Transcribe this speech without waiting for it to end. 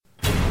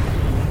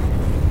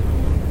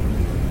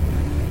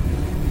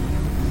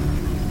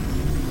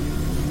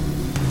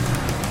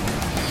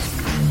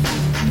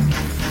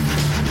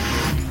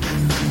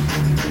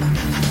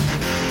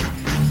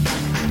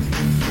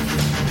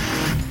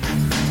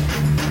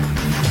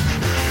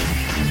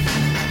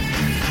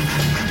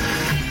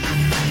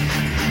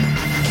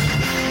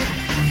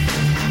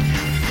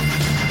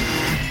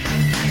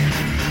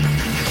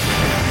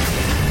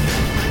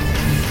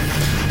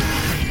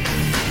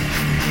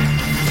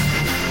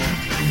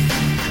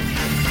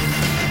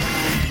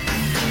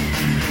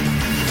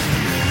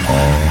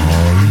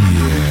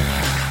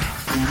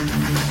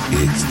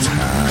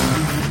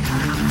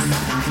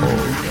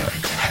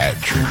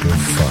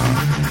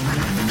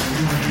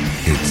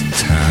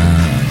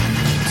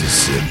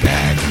Sit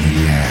back and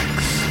relax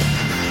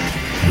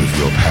with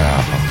your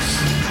pals,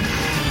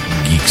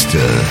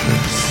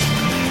 Geeksters.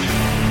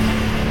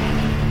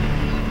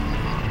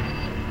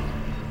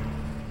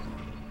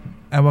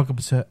 And welcome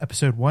to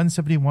episode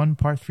 171,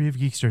 part 3 of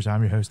Geeksters.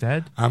 I'm your host,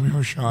 Ed. I'm your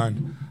host,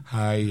 Sean.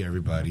 Hi,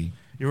 everybody.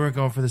 You weren't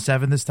going for the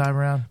 7 this time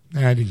around?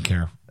 Nah, I didn't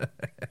care.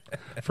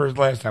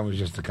 Last time was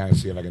just to kind of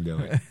see if I can do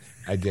it.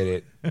 I did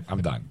it.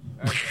 I'm done.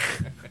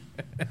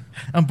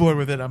 I'm bored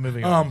with it. I'm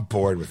moving on. I'm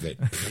bored with it.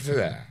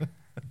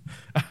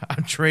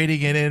 I'm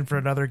trading it in for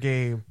another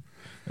game.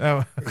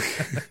 Oh.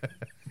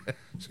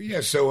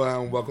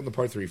 So welcome to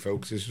part 3,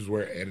 folks. This is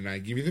where Ed and I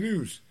give you the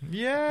news.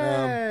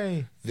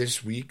 Yay!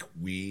 This week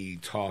we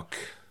talk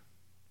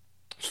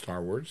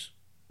Star Wars.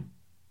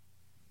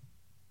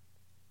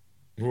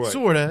 What?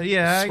 Sorta,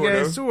 yeah, Sort I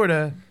guess.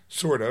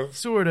 of.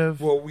 Sort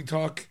of. Well, we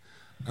talk.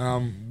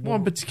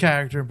 One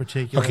character in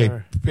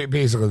particular. Okay,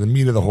 basically the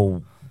meat of the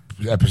whole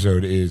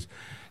episode is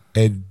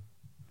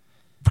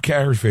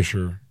Carrie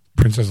Fisher,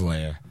 Princess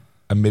Leia,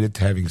 admitted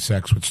to having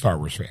sex with Star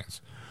Wars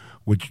fans,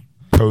 which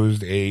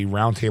posed a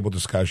roundtable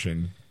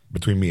discussion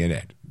between me and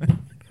Ed.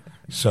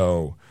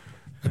 So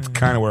that's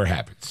kind of where it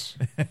happens.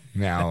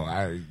 Now,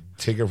 I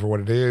take it for what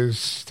it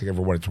is, take it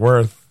for what it's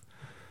worth.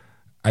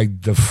 I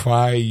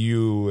defy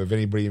you, if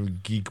anybody in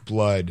geek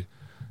blood,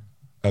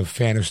 a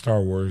fan of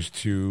Star Wars,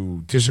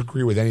 to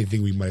disagree with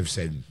anything we might have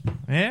said.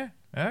 Yeah?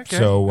 Okay.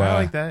 So, I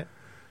like that.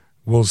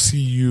 We'll see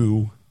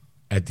you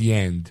at the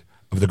end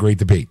of the great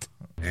debate.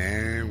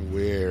 And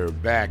we're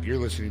back. You're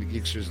listening to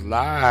Geeksters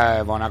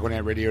live on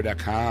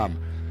AquanetRadio.com,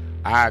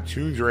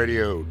 iTunes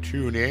Radio,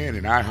 TuneIn,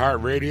 and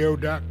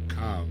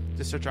iHeartRadio.com.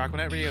 Just search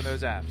Aquanet Radio in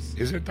those apps.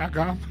 Is it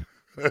 .com?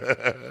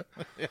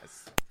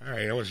 Yes. All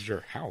right, I wasn't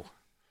sure. How?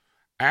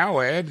 Ow,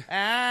 Ed.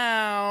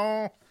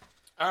 Ow.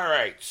 All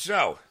right,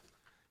 so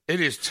it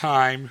is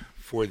time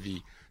for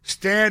the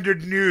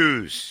standard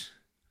news.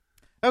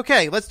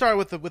 Okay, let's start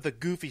with a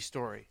goofy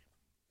story.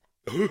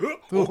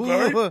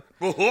 Okay.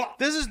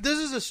 This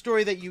is a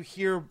story that you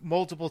hear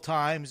multiple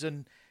times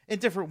and in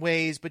different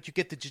ways, but you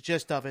get the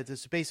gist of it.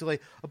 It's basically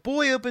a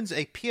boy opens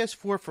a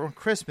PS4 for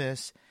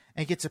Christmas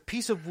and gets a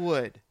piece of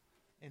wood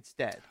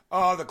instead.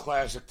 Oh, the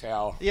classic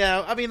tale.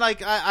 Yeah, I mean,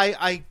 like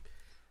I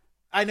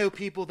know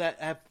people that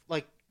have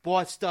like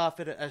bought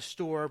stuff at a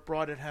store,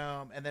 brought it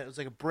home, and then it was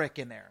like a brick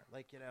in there,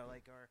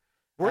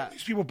 Where are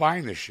these people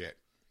buying this shit?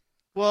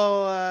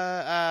 Well,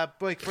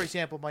 like for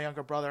example, my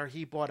younger brother,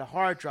 he bought a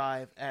hard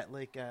drive at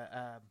like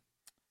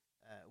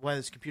one of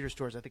those computer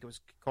stores. I think it was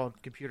called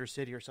Computer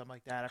City or something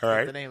like that. I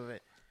forget the name of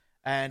it.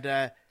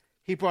 And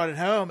he brought it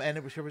home, and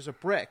it was a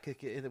brick.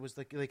 It was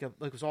like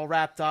it was all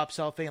wrapped up,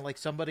 cellophane. Like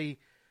somebody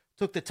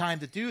took the time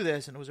to do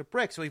this, and it was a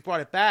brick. So he brought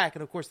it back,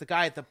 and of course the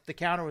guy at the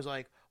counter was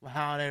like, "Well,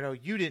 how do I know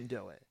you didn't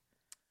do it?"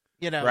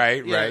 You know,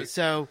 right.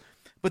 So,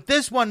 but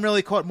this one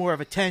really caught more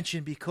of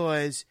attention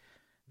because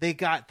they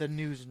got the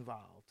news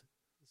involved.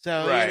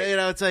 So,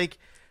 it's like,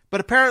 but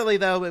apparently,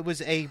 though, it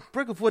was a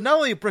brick of wood, not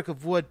only a brick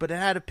of wood, but it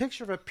had a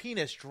picture of a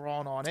penis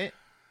drawn on it.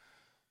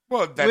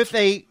 Well, that's... with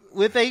a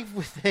with a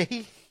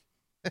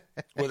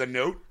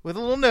note? With a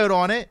little note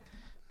on it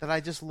that I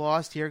just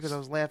lost here because I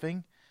was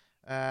laughing.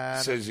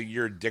 Says that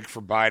you're a dick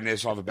for buying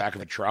this off the back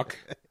of a truck.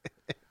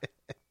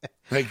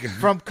 Like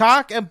from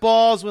Cock and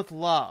Balls with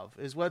Love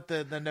is what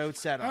the note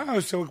said on it. Oh,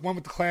 so one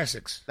with the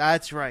classics.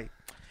 That's right.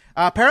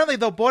 Apparently,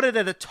 they bought it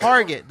at a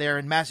Target there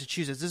in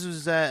Massachusetts. This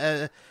was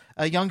a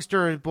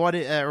youngster bought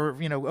it,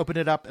 opened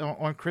it up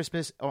on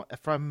Christmas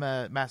from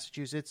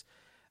Massachusetts.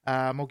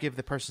 We'll give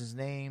the person's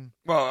name.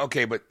 Well,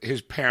 okay, but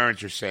his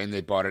parents are saying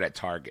they bought it at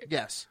Target.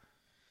 Yes.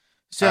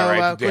 So, all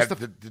right. Did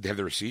they have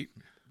the receipt?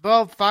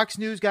 Well, Fox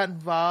News got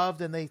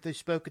involved, and they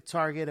spoke at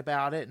Target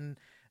about it, and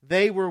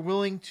they were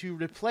willing to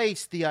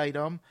replace the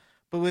item,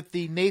 but with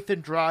the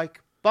Nathan Drake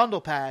bundle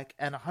pack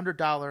and a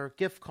 $100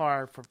 gift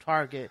card from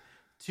Target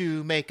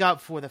to make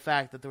up for the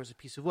fact that there was a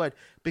piece of wood,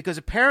 because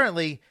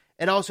apparently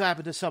it also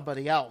happened to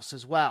somebody else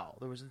as well.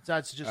 There was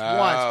not just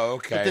once.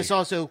 Okay. But this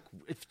also,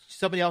 if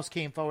somebody else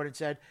came forward and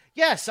said,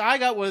 "Yes, I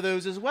got one of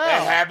those as well."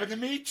 That happened to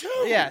me too.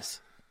 Yes.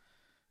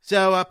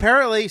 So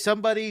apparently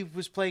somebody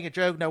was playing a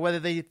joke. Now,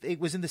 whether it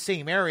was in the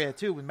same area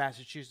too, in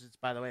Massachusetts,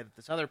 by the way, that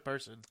this other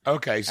person.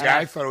 Okay, see,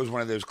 I thought it was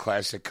one of those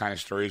classic kind of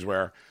stories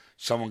where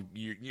someone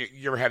you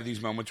ever have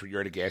these moments where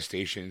you're at a gas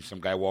station, some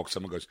guy walks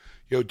up and goes,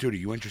 "Yo, dude, are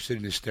you interested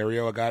in this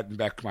stereo I got in the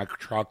back of my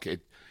truck?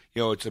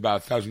 It's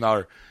about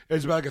 $1,000.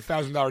 It's about like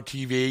 $1,000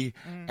 TV,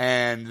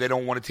 and they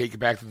don't want to take it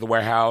back to the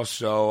warehouse,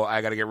 so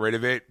I got to get rid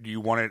of it. Do you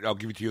want it? I'll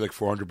give it to you like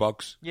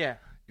 $400. Yeah,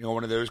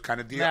 one of those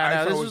kind of deals.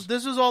 No,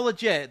 this was all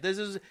legit. This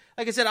is,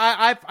 like I said,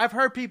 I've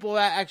heard people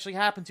that actually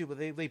happened to, but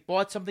they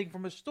bought something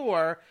from a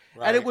store,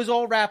 and it was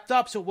all wrapped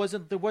up, so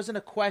there wasn't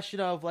a question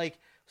of like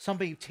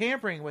somebody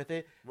tampering with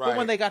it. Right. But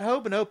when they got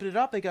home and opened it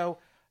up, they go,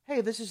 "Hey,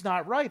 this is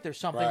not right. There's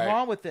something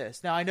wrong with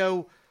this." Now, I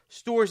know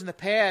stores in the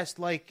past,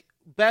 like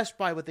Best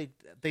Buy, what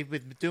they've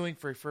been doing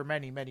for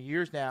many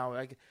years now.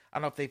 I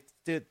don't know if they've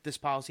did this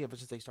policy ever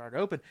since they started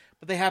open,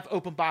 but they have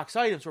open box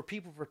items where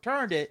people have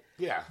returned it.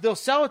 Yeah, they'll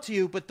sell it to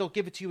you, but they'll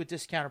give it to you at a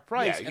discounted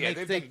price. Yeah,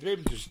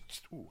 they've just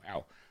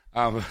wow.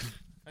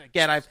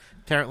 Again, I've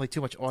apparently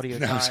too much audio.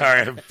 No, time. I'm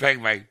sorry. I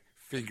banged my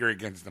finger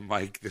against the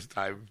mic this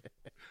time.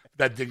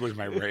 That thing was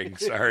my ring.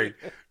 Sorry.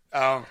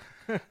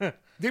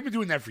 They've been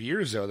doing that for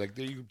years, though. Like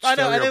I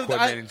know.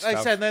 And stuff.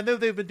 I said I know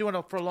they've been doing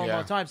it for a long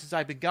time since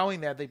I've been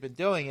going there. They've been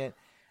doing it,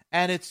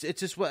 and it's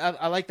just what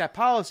I like that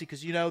policy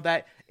because you know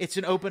that it's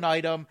an open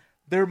item.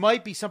 There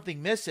might be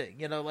something missing,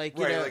 you know, like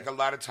like a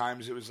lot of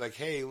times it was like,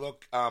 hey,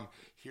 look,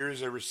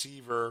 here's a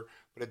receiver,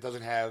 but it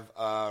doesn't have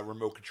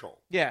remote control.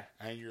 Yeah,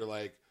 and you're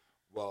like,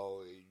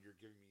 well, you're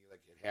giving me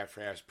like a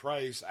half-ass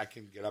price. I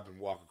can get up and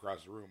walk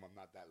across the room. I'm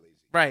not that lazy.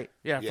 Right.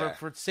 Yeah.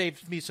 For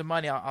save me some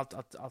money,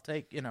 I'll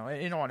take in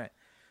on it.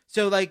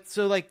 So they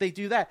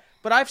do that.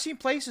 But I've seen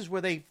places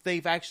where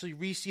they've actually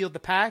resealed the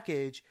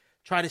package,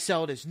 try to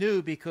sell it as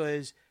new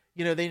because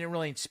they didn't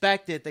really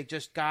inspect it. They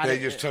just got it. They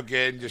just took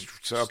it and just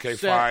said, okay,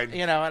 fine.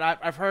 And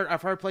I've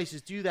heard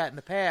places do that in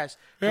the past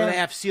where they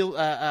have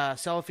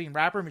cellophane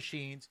wrapper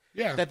machines.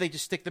 Yeah. That they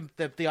just stick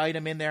the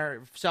item in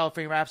there,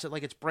 cellophane wraps it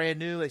like it's brand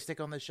new. They stick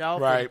it on the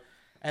shelf. Right.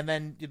 And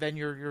then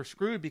you're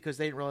screwed because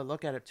they didn't really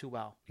look at it too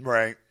well.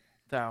 Right.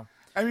 So.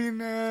 I mean,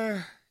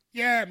 if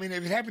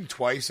it happened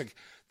twice, like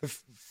the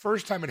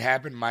first time it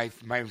happened, my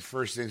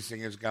first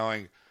instinct is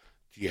going,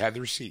 do you have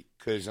the receipt?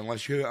 Because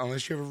unless you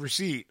have a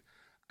receipt,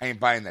 I ain't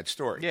buying that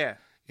story. Yeah.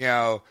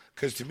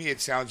 Because to me it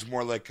sounds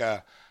more like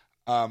a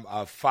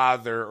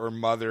father or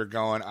mother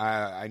going,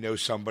 I know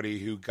somebody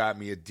who got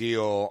me a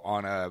deal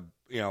on a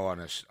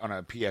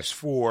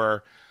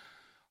PS4.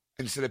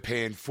 Instead of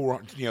paying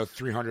 $300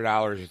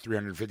 or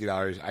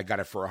 $350, I got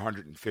it for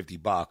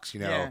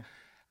 $150.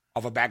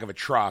 Off the back of a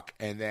truck,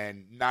 and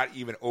then not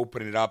even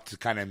open it up to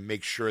kind of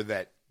make sure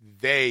that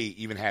they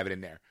even have it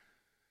in there.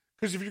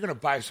 Because if you're going to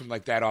buy something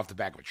like that off the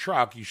back of a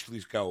truck, you should at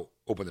least go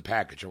open the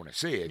package. I want to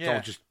see it. Yeah.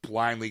 Don't just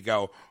blindly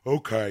go,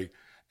 okay.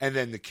 And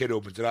then the kid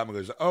opens it up and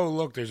goes, oh,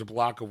 look, there's a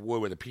block of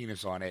wood with a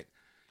penis on it.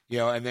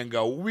 And then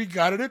go, we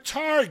got it at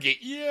Target.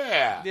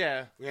 Yeah.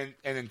 Yeah. And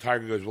then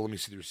Target goes, well, let me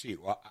see the receipt.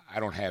 Well,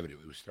 I don't have it.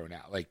 It was thrown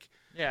out.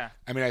 Yeah.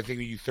 I mean, I think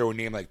when you throw a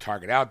name like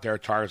Target out there,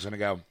 Target's going to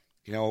go,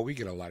 we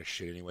get a lot of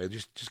shit anyway.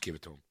 Just give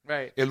it to them.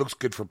 Right. It looks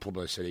good for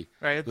publicity.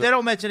 Right. They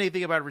don't mention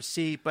anything about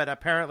receipt, but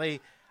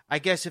apparently, I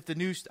guess if the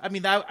news,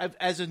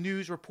 as a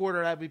news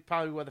reporter, that'd be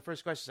probably one of the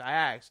first questions I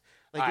asked.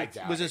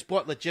 Was this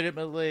bought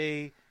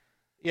legitimately?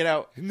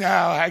 No,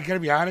 I gotta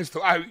be honest.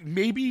 Though,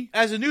 maybe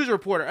as a news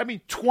reporter,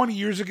 20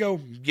 years ago,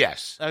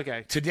 yes.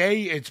 Okay.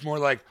 Today, it's more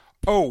like,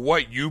 oh,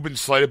 what? You've been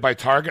slighted by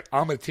Target?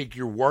 I'm gonna take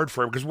your word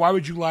for it because why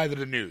would you lie to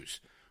the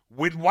news?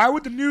 Why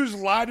would the news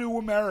lie to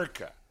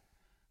America?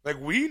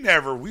 We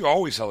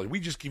always tell it. We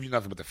just give you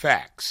nothing but the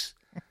facts.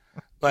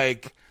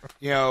 Anything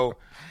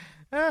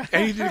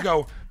to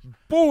go,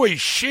 boy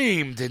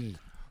shamed, and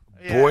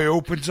boy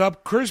opens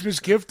up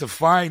Christmas gift to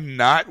find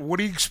not what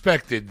he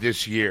expected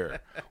this year.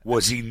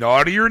 Was he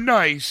naughty or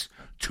nice?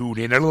 Tune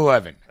in at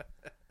 11.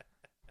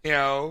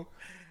 Or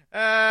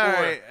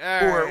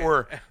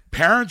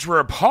parents were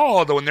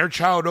appalled when their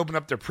child opened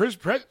up their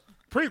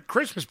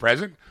Christmas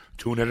present.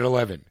 Tune in at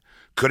 11.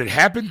 Could it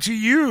happen to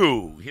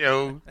you?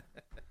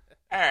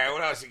 All right,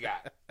 what else you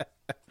got?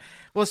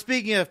 Well,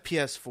 speaking of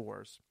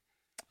PS4s.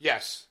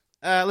 Yes.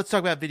 Let's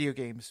talk about video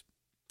games.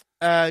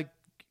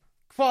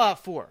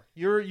 Fallout 4.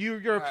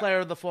 You're a player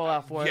of the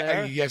Fallout 4.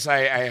 Yes,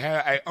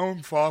 I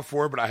own Fallout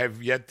 4, but I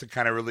have yet to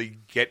kind of really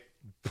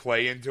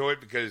play into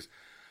it because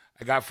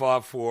I got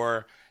Fallout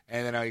 4,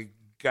 and then I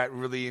got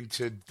really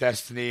into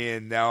Destiny,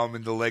 and now I'm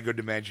in the Lego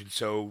dimension.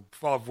 So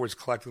Fallout 4 is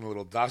collecting a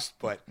little dust,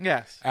 but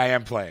yes, I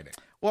am playing it.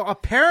 Well,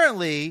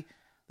 apparently,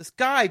 this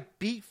guy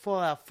beat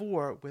Fallout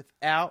 4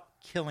 without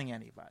killing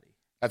anybody.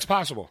 That's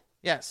possible.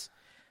 Yes.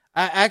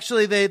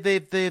 Actually,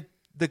 the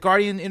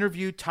Guardian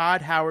interviewed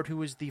Todd Howard, who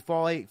was the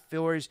Fallout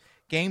 4's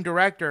game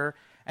director,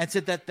 and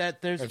said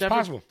that there's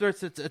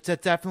it's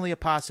definitely a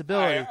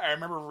possibility. I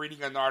remember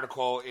reading an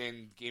article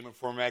in Game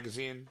Informer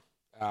magazine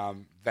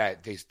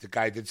that the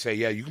guy did say,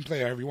 yeah, you can play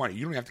however you want.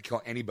 You don't have to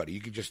kill anybody.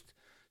 You can just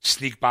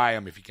sneak by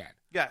them if you can.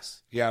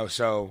 Yes.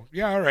 So,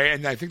 all right.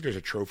 And I think there's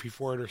a trophy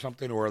for it or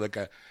something, or like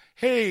a,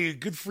 hey,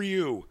 good for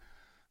you.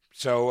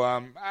 So,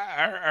 all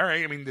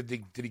right.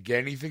 Did he get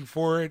anything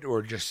for it,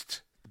 or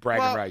just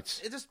bragging rights?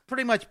 It's just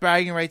pretty much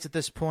bragging rights at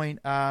this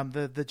point.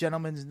 The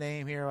gentleman's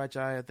name here, which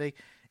I think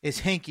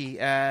is Hinky.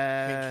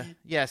 Hinky?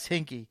 Yes,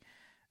 Hinky.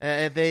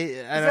 Is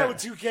that with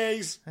 2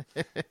 Ks?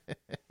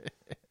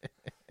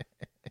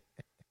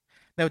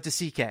 No,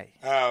 it's a CK.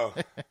 Oh,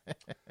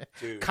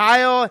 dude.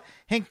 Kyle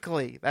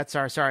Hinckley. That's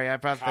sorry.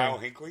 Kyle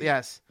Hinckley?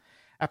 Yes.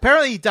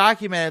 Apparently, he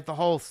documented the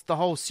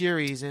whole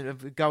series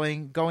of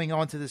going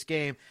on to this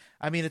game.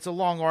 It's a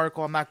long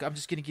article. I'm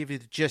just going to give you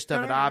the gist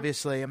of it.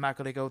 Obviously, I'm not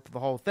going to go through the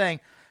whole thing,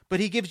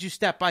 but he gives you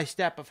step by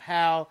step of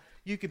how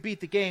you can beat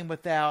the game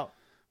without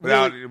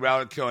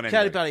killing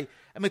anybody.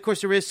 Of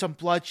course, there is some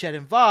bloodshed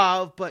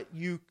involved, but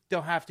you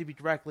don't have to be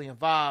directly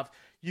involved.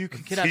 You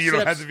can you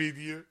don't have to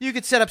be. You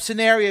could set up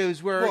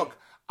scenarios where. Look,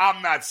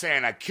 I'm not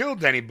saying I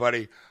killed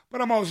anybody,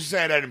 But I'm also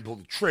saying I didn't pull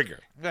the trigger.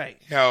 Right.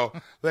 You know,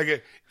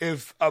 like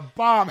if a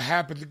bomb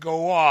happened to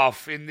go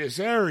off in this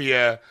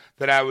area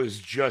that I was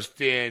just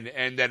in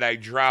and that I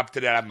dropped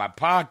it out of my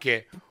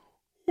pocket,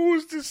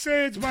 who's to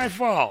say it's my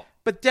fault?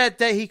 But that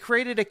he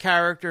created a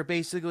character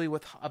basically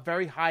with a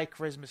very high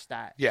charisma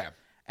stat. Yeah.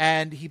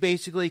 And he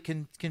basically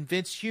can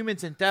convince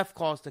humans and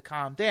Deathclaws to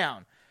calm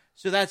down.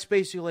 So that's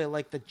basically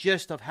like the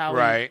gist of how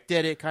he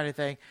did it, kind of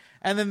thing.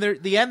 And then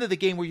the end of the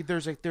game where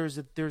there's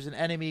an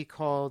enemy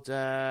called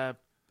I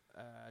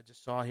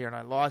just saw here and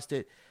I lost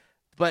it.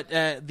 But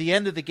the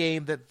end of the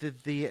game, the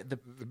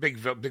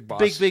big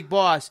boss, big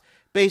boss.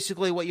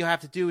 Basically, what you have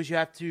to do is you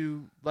have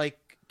to like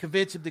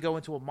convince him to go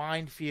into a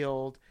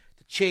minefield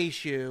to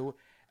chase you.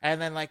 And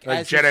then, like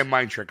Jedi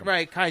mind trick him.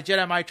 Right, kind of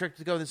Jedi mind trick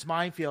to go to this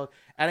minefield.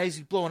 And as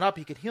he's blowing up,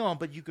 you can heal him,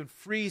 but you can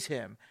freeze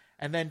him.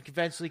 And then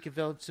eventually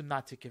convince him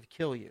not to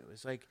kill you.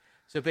 It's like,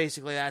 so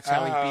basically that's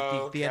how he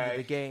beat the end of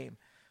the game.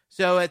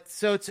 So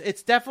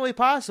it's definitely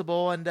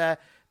possible. And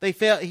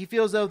he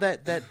feels, though,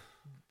 that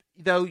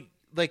though,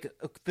 like,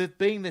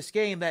 being this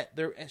game, that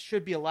there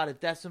should be a lot of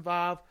deaths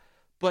involved.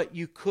 But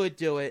you could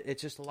do it.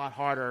 It's just a lot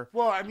harder.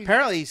 Well, I mean,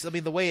 apparently,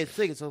 the way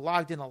it's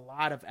logged in a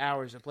lot of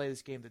hours to play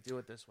this game to do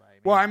it this way.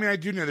 I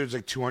do know there's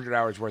like 200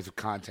 hours worth of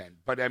content,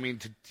 but I mean,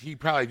 he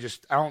probably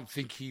I don't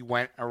think he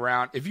went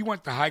around. If he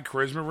went the high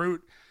charisma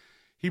route,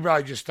 he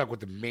probably just stuck with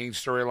the main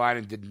storyline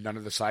and did none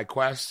of the side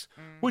quests,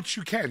 which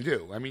you can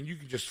do. I mean, you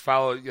can just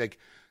follow. Like,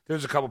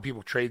 there's a couple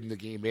people trading the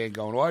game in,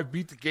 going, "Oh, I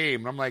beat the game,"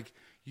 and I'm like,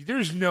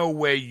 there's no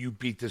way you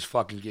beat this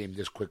fucking game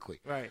this quickly.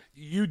 Right.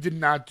 You did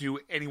not do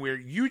anywhere.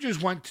 You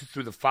just went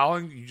through the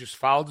following. You just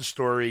followed the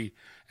story,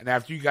 and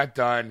after you got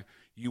done,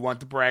 you want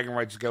the bragging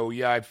rights to go,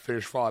 yeah, I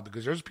finished Fallout.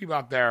 Because there's people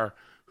out there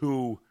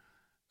who,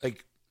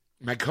 like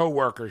my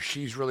coworker,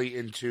 she's really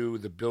into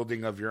the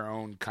building of your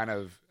own kind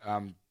of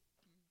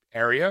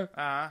area.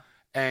 Uh-huh.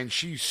 And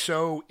she's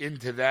so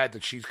into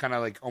that she's kind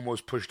of like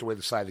almost pushed away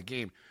the side of the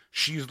game.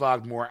 She's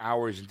logged more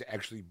hours into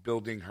actually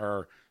building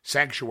her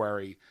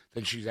sanctuary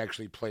than she's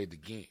actually played the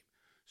game.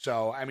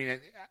 So, I mean,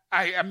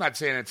 I'm not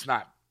saying it's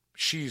not,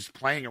 she's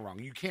playing it wrong.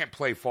 You can't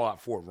play Fallout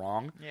 4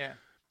 wrong. Yeah.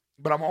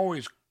 But I'm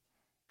always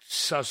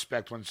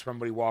suspect when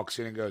somebody walks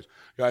in and goes,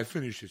 yeah, I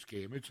finished this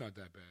game. It's not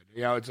that bad.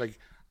 You know, it's like,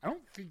 I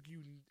don't think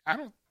you're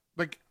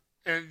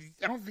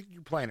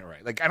playing it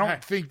right. Like, I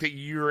don't think that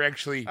you're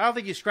actually... I don't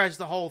think you scratched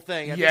the whole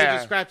thing. I think you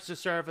scratched the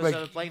surface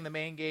of playing the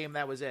main game.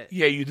 That was it.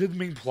 Yeah, you did the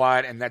main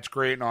plot, and that's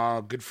great and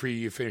all. Good for you.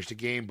 You finished the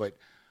game, but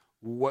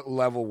what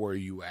level were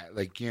you at?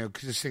 Like, you know,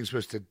 because this thing's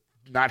supposed to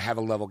not have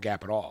a level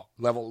gap at all.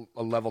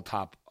 A level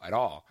top at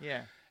all.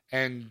 Yeah.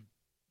 And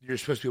you're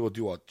supposed to be able to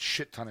do a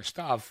shit ton of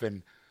stuff,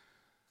 and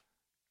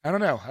I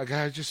don't know. Like,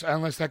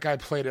 unless that guy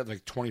played it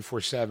like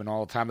 24/7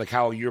 all the time, like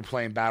how you're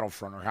playing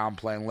Battlefront or how I'm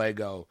playing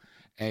Lego.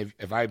 And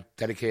if I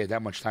dedicated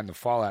that much time to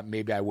Fallout,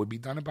 maybe I would be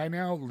done it by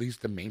now, at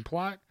least the main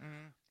plot.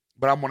 Mm-hmm.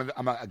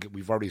 But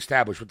we've already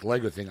established with the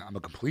Lego thing, I'm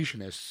a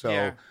completionist,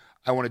 so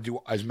I want to do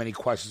as many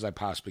quests as I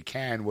possibly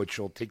can, which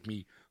will take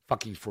me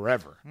fucking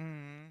forever.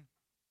 Mm-hmm.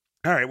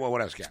 All right, well,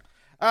 what else, Kat?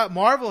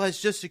 Marvel has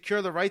just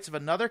secured the rights of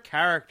another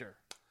character.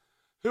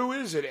 Who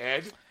is it,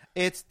 Ed?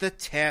 It's the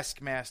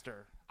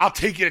Taskmaster. I'll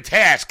take you to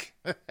task.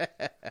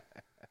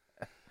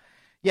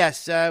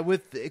 Yes,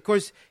 of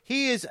course,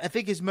 he is, I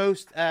think his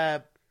most...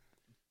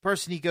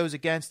 person he goes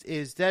against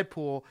is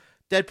Deadpool.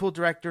 Deadpool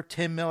director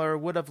Tim Miller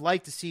would have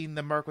liked to see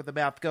the Merc with the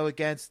Mouth go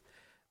against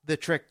the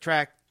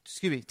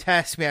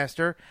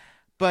Taskmaster,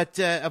 but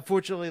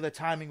unfortunately the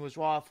timing was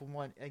off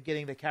and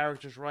getting the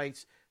character's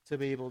rights to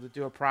be able to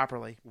do it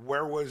properly.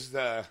 Where was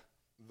where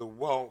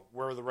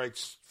were the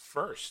rights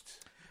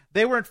first?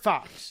 They were at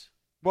Fox.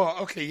 Well,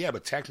 okay, yeah,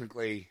 but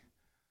technically,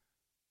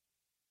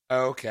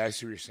 okay, I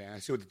see what you're saying. I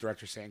see what the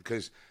director's saying,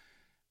 because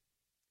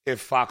if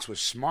Fox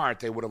was smart,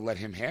 they would have let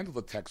him handle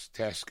the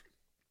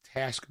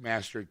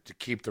Taskmaster to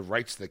keep the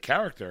rights to the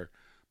character,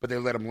 but they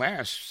let him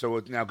last, so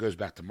it now goes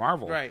back to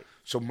Marvel. Right.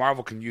 So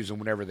Marvel can use him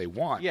whenever they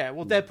want. Yeah,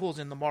 well, Deadpool's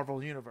in the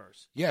Marvel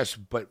universe. Yes,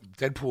 but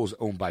Deadpool's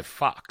owned by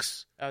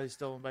Fox. Oh, he's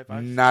still owned by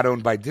Fox? Not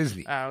owned by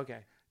Disney. Oh, okay.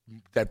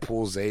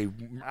 Deadpool's a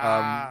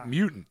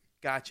mutant.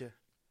 Gotcha.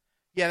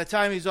 Yeah, the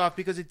timing's off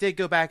because it did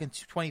go back in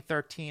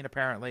 2013,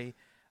 apparently.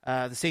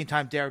 The same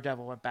time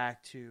Daredevil went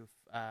back to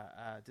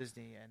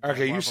Disney. And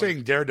okay, you're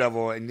saying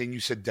Daredevil, and then you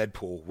said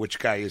Deadpool. Which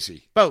guy is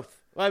he?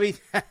 Both. Well, I mean,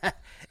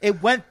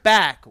 it went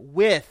back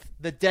with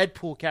the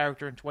Deadpool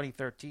character in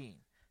 2013.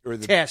 Or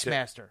the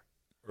Taskmaster.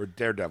 Or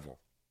Daredevil.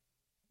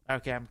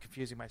 Okay, I'm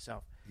confusing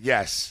myself.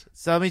 Yes.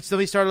 So let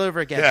me start over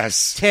again.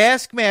 Yes.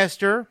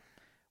 Taskmaster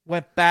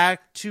went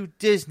back to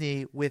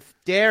Disney with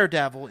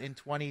Daredevil in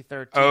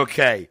 2013.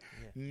 Okay. Yeah.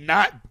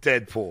 Not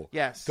Deadpool.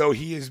 Yes. Though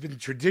he has been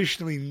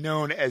traditionally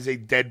known as a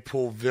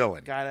Deadpool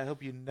villain. God, I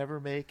hope you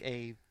never make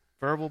a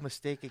verbal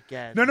mistake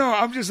again. No,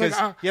 I'm just like... you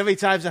know how many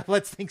times I've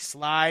let things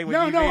slide?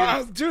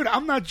 Dude,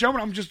 I'm not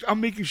jumping. I'm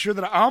making sure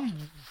that I'm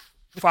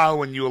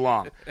following you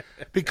along.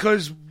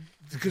 Because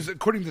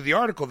according to the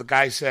article, the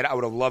guy said, I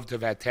would have loved to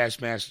have had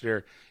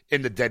Taskmaster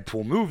in the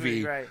Deadpool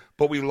movie, right.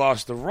 But we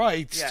lost the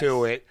rights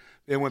to it.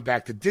 It went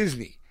back to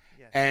Disney.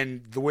 Yes.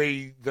 And the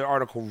way the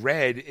article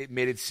read, it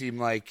made it seem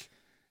like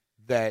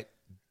that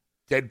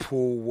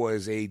Deadpool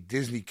was a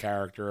Disney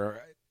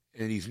character,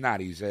 and he's not.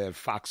 He's a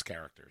Fox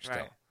character still.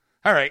 Right.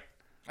 All right.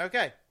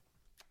 Okay.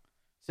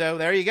 So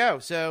there you go.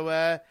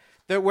 So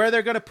where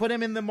they're going to put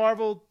him in the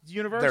Marvel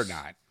universe? They're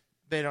not.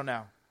 They don't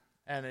know.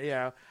 And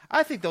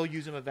I think they'll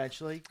use him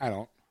eventually. I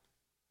don't.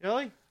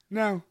 Really?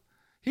 No.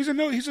 He's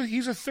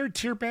a third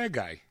tier bad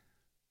guy.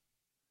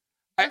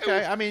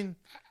 Okay. I mean,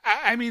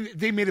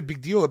 they made a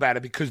big deal about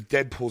it because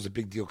Deadpool's a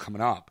big deal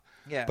coming up.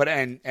 Yeah. But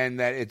and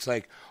that it's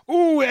like,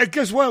 ooh, and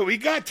guess what? We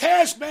got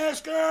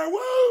Taskmaster.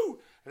 Woo!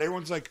 And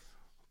everyone's like,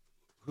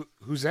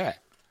 who's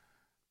that?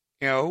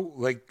 You know,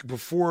 like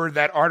before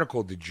that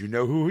article, did you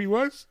know who he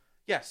was?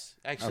 Yes,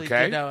 actually,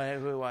 okay. did know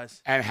who it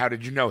was. And how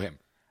did you know him?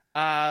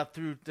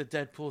 Through the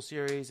Deadpool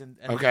series and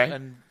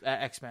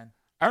X-Men.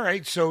 All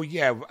right, so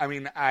yeah, I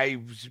mean, I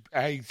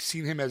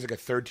seen him as like a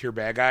third tier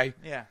bad guy.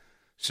 Yeah.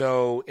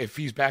 So if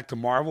he's back to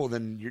Marvel,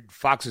 then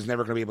Fox is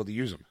never going to be able to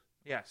use him.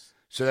 Yes.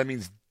 So that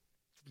means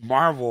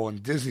Marvel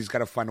and Disney's got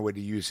to find a way to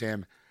use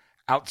him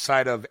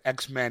outside of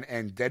X-Men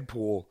and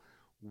Deadpool.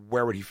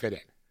 Where would he fit in?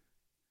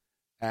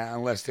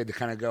 Unless they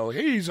kind of go,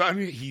 hey,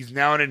 he's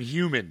now an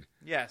Inhuman.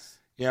 Yes.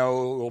 You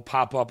know, it'll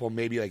pop up on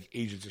maybe like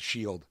Agents of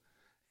S.H.I.E.L.D.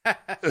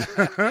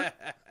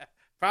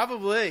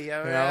 Probably.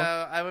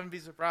 I wouldn't be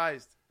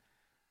surprised.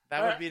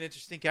 That would be an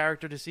interesting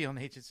character to see on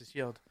Agents of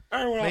S.H.I.E.L.D.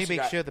 All right, maybe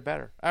sure the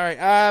better. All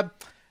right.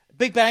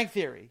 Big Bang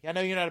Theory. I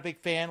know you're not a big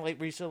fan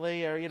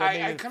recently, or maybe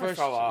I kind of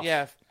fell off.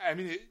 Yeah. I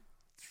mean,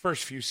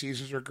 first few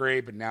seasons were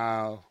great, but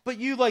now. But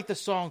you like the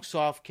song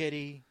 "Soft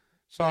Kitty."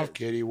 Soft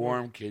kitty,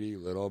 warm kitty,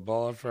 little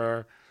ball of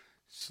fur,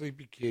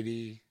 sleepy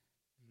kitty,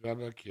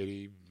 rubber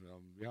kitty,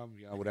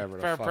 whatever.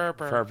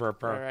 Purr.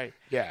 Right.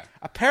 Yeah.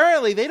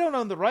 Apparently, they don't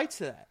own the rights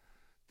to that.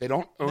 They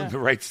don't own the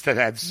rights to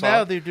that song?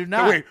 No, they do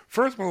not. No, wait,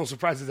 first I'm a little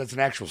surprised that that's an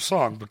actual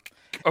song, but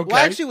okay.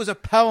 Well, actually, it was a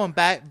poem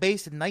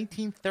based in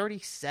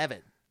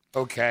 1937.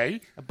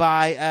 Okay.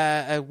 By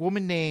a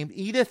woman named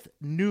Edith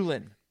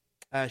Newland.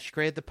 She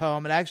created the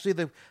poem, and actually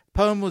the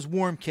poem was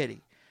Warm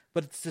Kitty,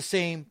 but it's the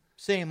same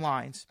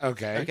lines.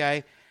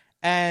 Okay.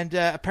 And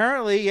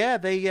apparently,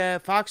 they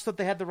Fox thought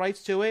they had the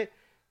rights to it.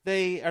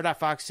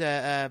 CBS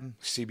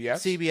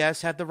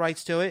had the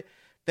rights to it.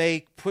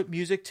 They put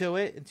music to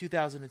it in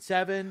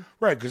 2007.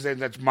 Right, because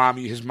that's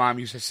his mom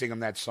used to sing him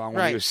that song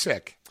when he was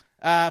sick.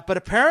 But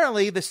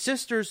apparently, the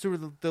sisters, who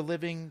were the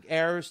living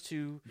heirs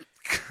to,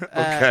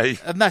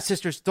 not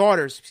sisters,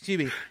 daughters. Excuse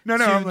me.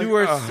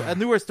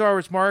 Newer Star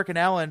Wars, Mark and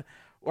Ellen,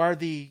 are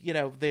they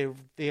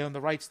own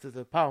the rights to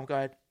the poem. Go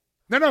ahead.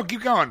 No,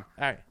 keep going.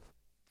 All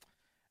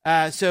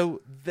right.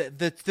 So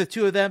the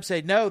two of them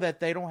say no,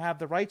 that they don't have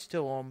the rights to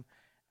them,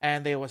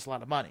 and they owe us a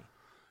lot of money.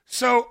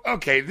 So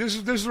okay, this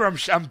is where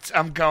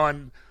I'm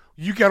going.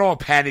 You get all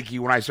panicky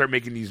when I start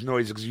making these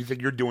noises because you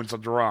think you're doing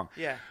something wrong.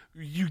 Yeah.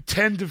 You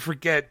tend to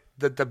forget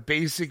that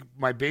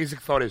my basic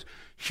thought is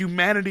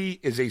humanity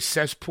is a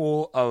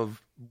cesspool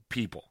of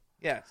people.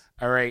 Yes.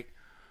 All right.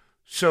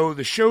 So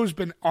the show's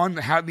been on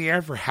the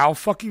air for how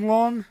fucking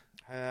long?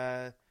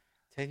 10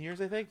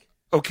 years, I think.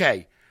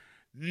 Okay.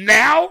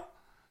 Now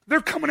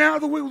they're coming out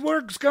of the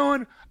woodworks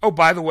going, oh,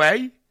 by the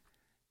way,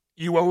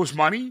 you owe us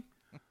money?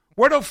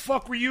 Where the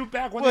fuck were you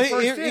back when they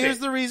first did it? Here's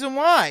the reason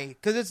why.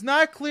 Because it's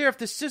not clear if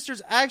the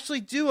sisters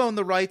actually do own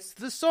the rights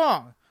to the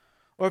song,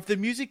 or if the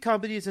music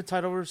company is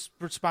entitled to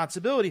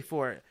responsibility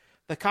for it.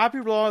 The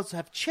copyright laws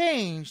have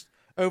changed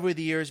over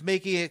the years,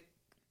 making it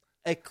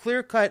a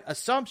clear-cut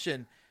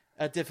assumption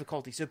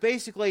difficulty. So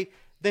basically,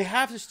 they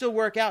have to still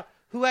work out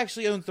who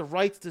actually owns the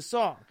rights to the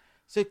song.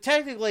 So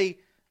technically,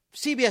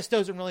 CBS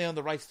doesn't really own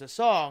the rights to the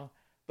song,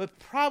 but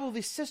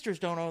probably sisters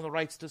don't own the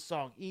rights to the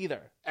song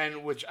either.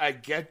 And which I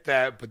get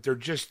that, but they're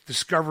just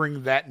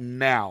discovering that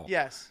now.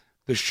 Yes.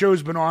 The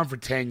show's been on for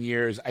 10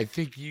 years. I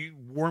think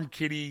Warm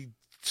Kitty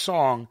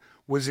song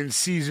was in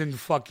season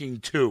fucking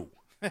 2.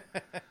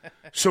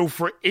 So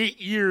for 8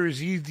 years,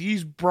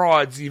 these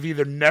broads have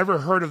either never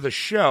heard of the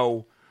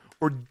show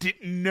or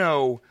didn't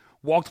know,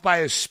 walked by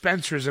a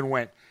Spencer's and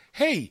went,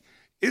 hey,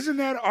 isn't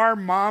that our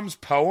mom's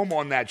poem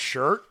on that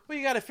shirt? Well,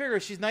 you got to figure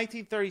she's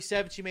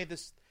 1937. She made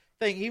this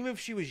thing. Even if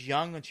she was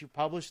young when she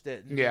published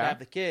it and didn't have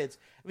the kids,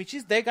 I mean,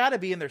 they got to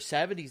be in their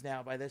 70s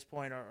now by this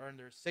point, or in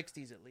their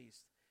 60s at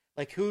least.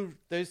 Like,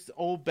 those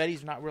old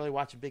Betty's not really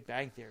watching Big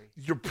Bang Theory.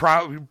 You're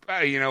probably,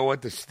 you know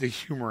what, the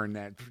humor in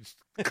that is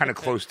kind of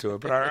close to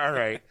it, but all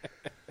right.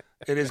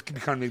 It is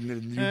becoming the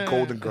new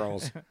Golden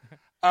Girls.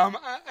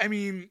 I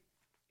mean,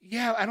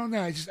 yeah, I don't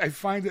know. I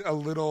find it a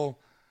little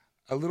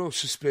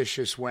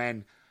suspicious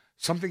when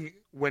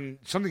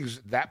something's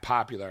that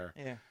popular.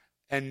 Yeah.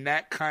 And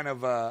that kind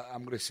of,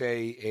 I'm going to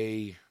say,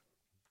 a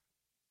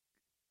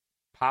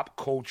pop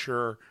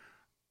culture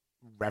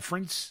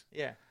reference.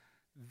 Yeah.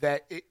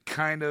 That it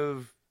kind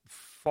of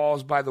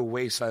falls by the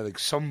wayside. Like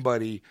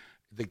somebody,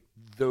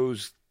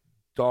 those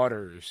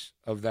daughters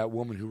of that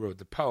woman who wrote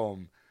the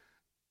poem,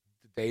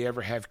 did they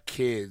ever have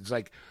kids?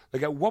 Like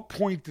at what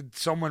point did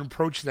someone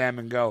approach them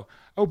and go,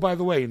 oh, by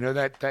the way, you know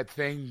that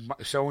thing,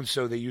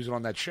 so-and-so, they use it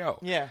on that show?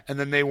 Yeah. And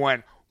then they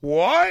went,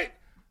 what?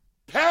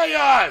 Pay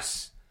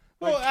us.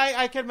 Well,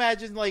 I can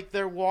imagine like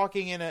they're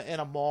walking in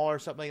a mall or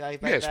something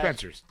like that. Yeah,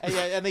 Spencer's.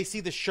 And they see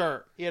the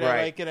shirt,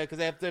 right. because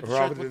they have the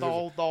shirt with the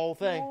whole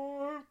thing.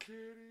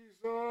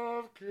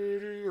 Soft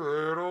kitty,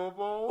 little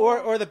boy.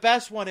 Or the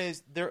best one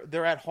is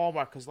they're at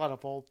Hallmark because a lot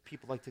of old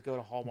people like to go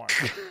to Hallmark.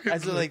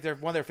 That's like they're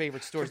one of their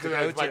favorite stores to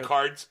go to. Buy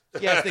cards.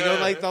 Yes, they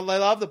go they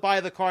love to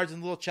buy the cards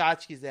and the little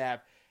tchotchkes they have.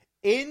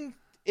 In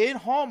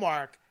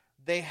Hallmark,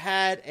 they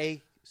had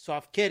a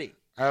soft kitty.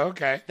 Oh,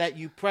 okay. That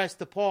you press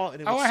the paw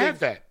and it would I have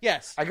that.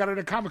 Yes, I got it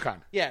at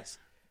Comic-Con. Yes,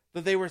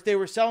 but they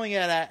were selling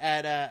it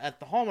at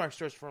the Hallmark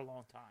stores for a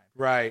long time.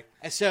 Right.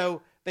 And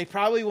so they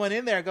probably went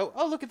in there and go,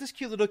 oh, look at this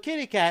cute little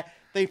kitty cat.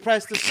 They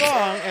pressed the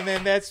song, and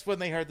then that's when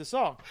they heard the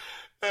song.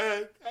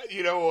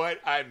 You know what?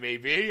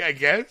 Maybe, I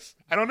guess.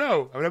 I don't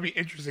know. I mean, that'd be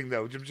interesting,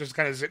 though. Just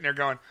kind of sitting there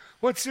going,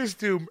 what's this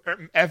do,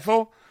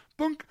 Ethel?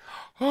 Bunk.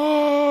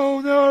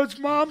 Oh, no, it's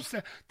Mom's.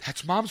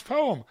 That's Mom's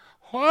poem.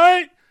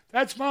 What?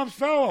 That's Mom's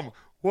poem.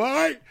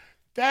 What?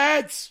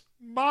 That's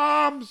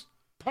Mom's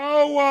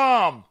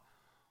poem.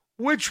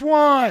 Which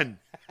one?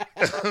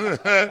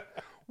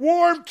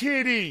 Warm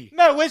Kitty.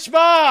 No, which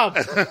mom?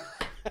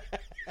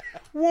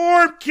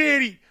 Warm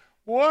Kitty.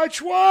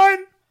 Which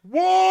one?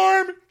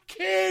 Warm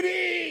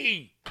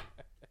Kitty.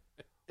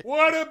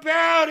 What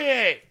about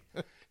it?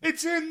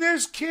 It's in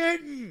this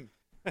kitten.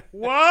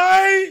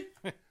 What?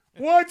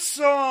 What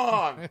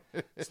song?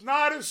 It's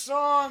not a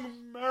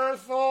song,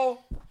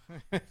 Myrtle.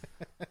 All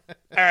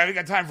right, we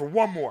got time for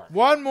one more.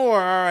 One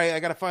more. All right, I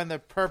got to find the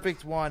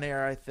perfect one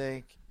here, I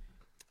think.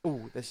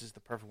 Ooh, this is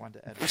the perfect one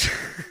to edit.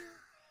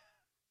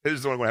 This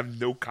is the one I have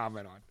no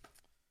comment on.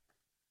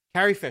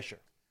 Carrie Fisher.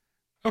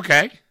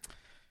 Okay.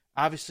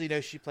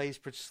 Obviously, she plays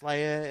Princess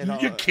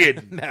Leia. You're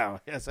kidding.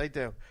 No, yes, I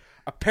do.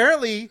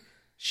 Apparently,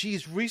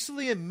 she's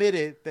recently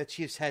admitted that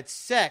she has had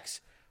sex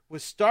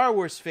with Star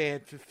Wars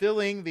fans,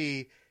 fulfilling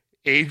the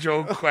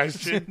age-old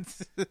question.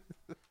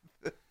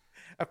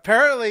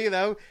 Apparently,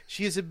 though,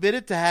 she has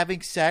admitted to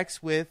having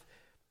sex with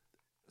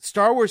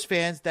Star Wars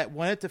fans that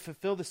wanted to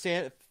fulfill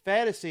the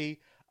fantasy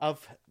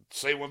of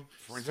Say one,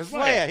 Princess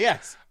Leia.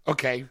 Yes.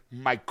 Okay,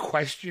 my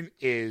question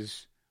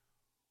is,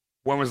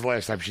 when was the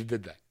last time she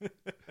did that?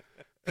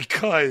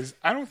 Because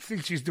I don't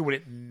think she's doing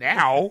it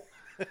now.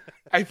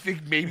 I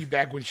think maybe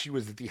back when she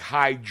was at the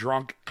high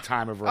drunk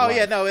time of her life. Oh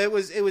yeah, no, it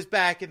was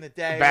back in the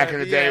day. Back in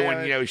the day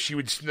when she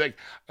would like,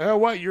 oh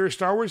what, you're a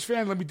Star Wars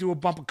fan? Let me do a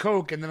bump of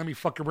coke and then let me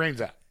fuck your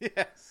brains out.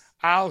 Yes.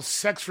 I'll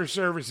sex for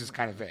services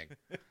kind of thing.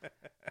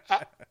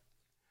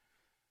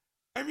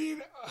 I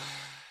mean,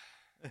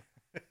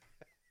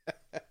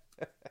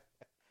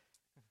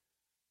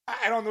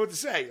 I don't know what to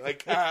say.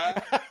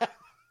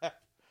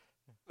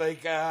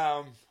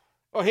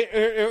 Oh,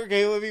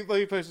 okay. Let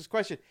me pose this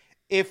question.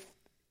 If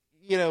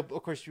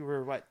of course, you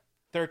were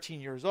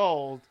 13 years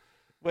old.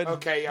 When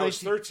I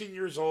was 13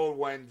 years old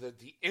when the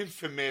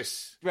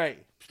infamous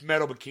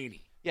metal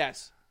bikini.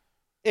 Yes.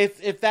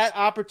 If that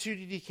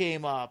opportunity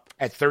came up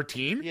at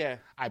 13, yeah,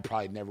 I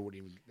probably never would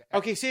even.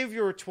 Okay, say if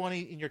you were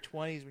 20 in your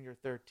 20s when you're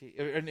 13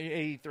 or in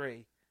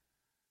 83.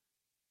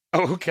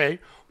 Oh, okay.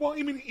 Well,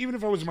 even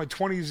if I was in my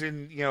 20s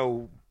and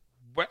even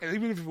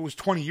if it was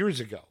 20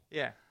 years ago,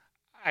 yeah,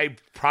 I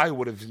probably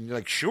would have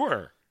been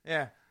sure.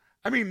 Yeah.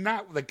 I mean,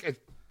 not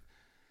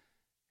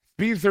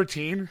being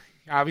 13.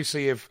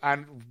 Obviously, if I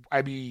don't.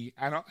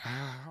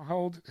 How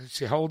old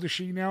is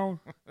she now?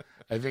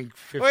 I think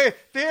 50. Wait,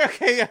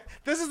 okay.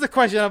 This is the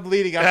question I'm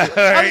leading up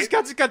to. I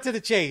just got to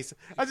the chase.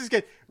 I just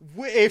get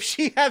if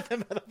she had the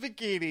metal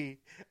bikini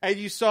and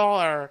you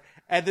saw her,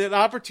 and an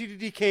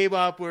opportunity came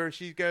up where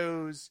she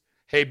goes,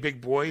 "Hey, big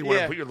boy, you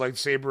want to put your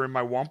lightsaber in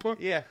my wampa?"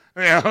 Yeah.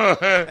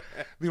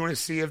 You want to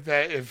see if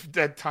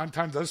that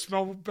tauntaun does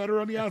smell better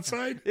on the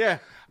outside? Yeah.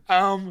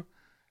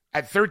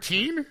 At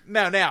 13?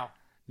 No,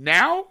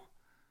 now.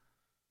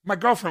 My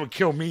girlfriend would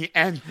kill me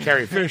and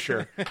Carrie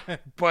Fisher,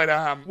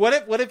 but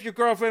what if your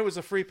girlfriend was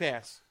a free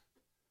pass?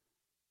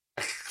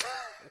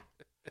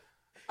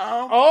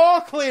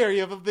 All clear.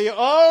 You have the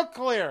all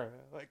clear.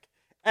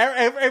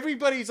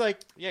 Everybody's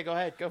yeah, go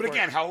ahead, go. But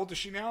again, how old is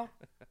she now?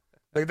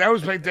 That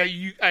was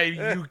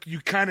you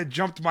kind of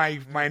jumped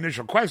my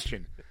initial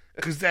question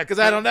because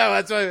I don't know.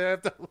 That's why I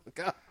have to look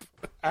up.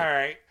 All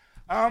right.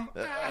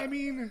 I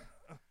mean,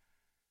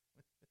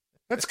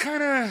 that's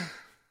kind of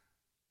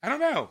I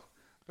don't know.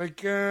 I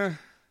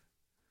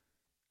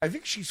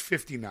think she's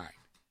 59.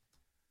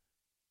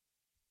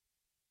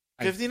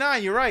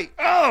 59, you're right.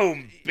 Oh,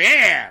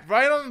 man.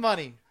 Right on the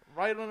money.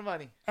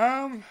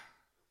 And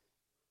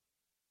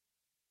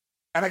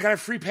I got a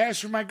free pass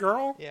for my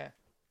girl? Yeah.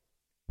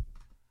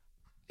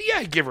 Yeah,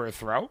 I'd give her a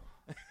throw.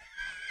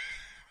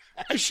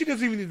 She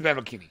doesn't even need the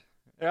metal bikini.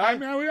 Yeah.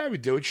 I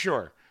would do it,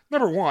 sure.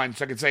 Number one,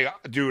 so I can say,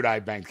 dude, I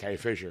banged Carrie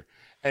Fisher.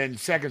 And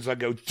second, so I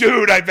go,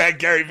 dude, I banged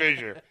Carrie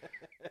Fisher.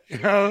 You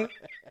know?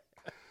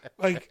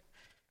 I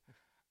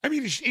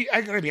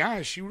gotta be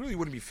honest, she really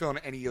wouldn't be filling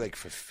any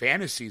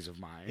fantasies of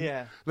mine.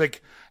 Yeah.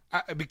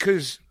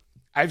 Because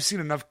I've seen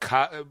enough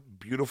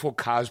beautiful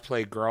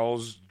cosplay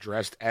girls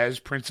dressed as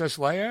Princess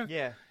Leia.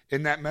 Yeah.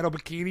 In that metal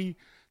bikini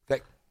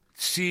that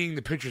seeing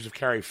the pictures of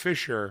Carrie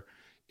Fisher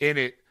in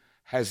it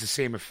has the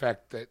same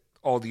effect that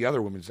all the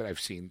other women that I've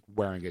seen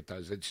wearing it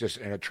does. It's just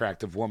an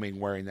attractive woman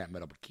wearing that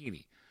metal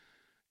bikini.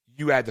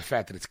 You add the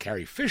fact that it's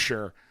Carrie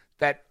Fisher,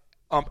 that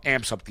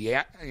amps up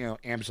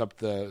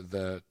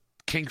the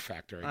kink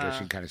factor, I guess you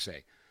can kind of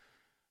say.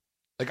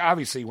 Like,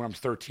 obviously, when I'm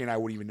 13, I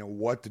wouldn't even know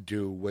what to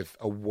do with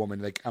a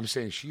woman. Like, I'm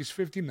saying she's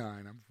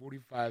 59, I'm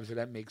 45, so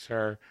that makes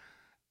her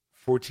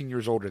 14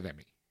 years older than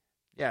me.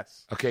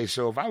 Yes. Okay,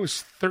 so if I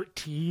was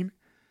 13,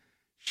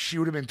 she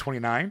would have been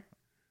 29.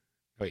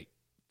 Wait.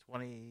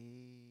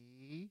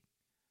 28.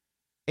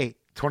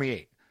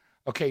 28.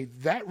 Okay,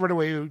 that right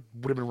away would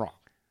have been wrong.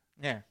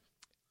 Yeah.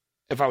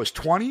 If I was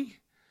 20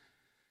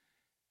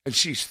 and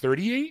she's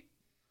 38,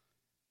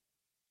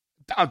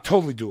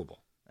 totally doable.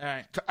 All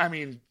right. I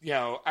mean,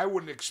 I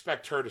wouldn't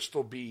expect her to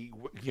still be,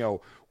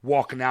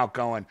 walking out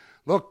going,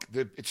 look,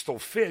 it still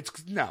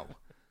fits. No.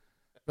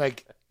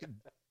 Like,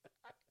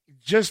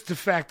 just the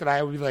fact that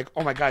I would be like,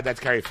 oh my God, that's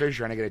Carrie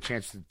Fisher, and I get a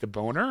chance to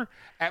bone her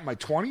at my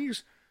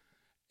 20s,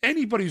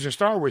 anybody who's a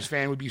Star Wars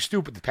fan would be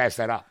stupid to pass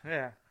that up.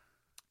 Yeah.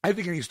 I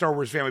think any Star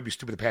Wars fan would be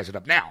stupid to pass it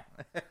up now.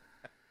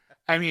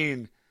 I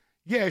mean,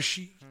 yeah,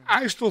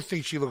 I still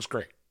think she looks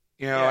great.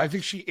 I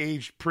think she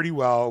aged pretty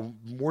well,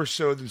 more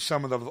so than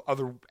some of the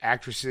other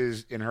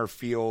actresses in her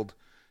field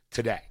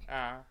today.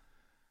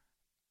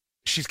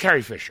 She's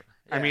Carrie Fisher.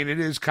 Yeah. I mean, it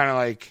is kind of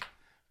like,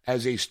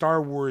 as a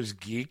Star Wars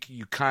geek,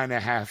 you kind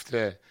of have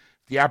to,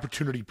 the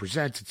opportunity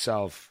presents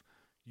itself,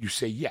 you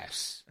say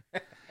yes.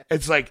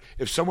 It's like,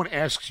 if someone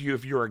asks you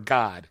if you're a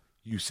god,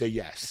 you say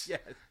yes.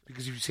 Yes.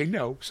 Because if you say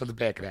no, something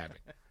bad could happen.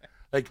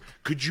 Like,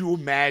 could you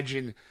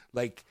imagine,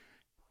 like,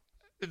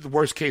 the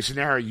worst case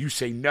scenario, you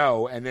say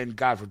no, and then,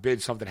 God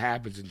forbid, something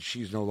happens and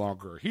she's no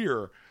longer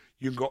here.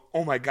 You can go,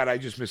 oh my God, I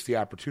just missed the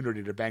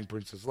opportunity to bang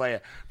Princess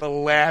Leia, the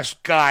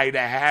last guy to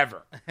have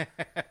her.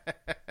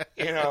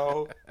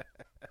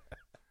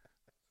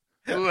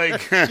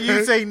 Like,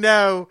 you say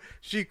no,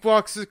 she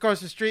walks across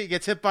the street,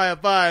 gets hit by a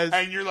bus,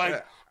 and you're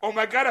like, oh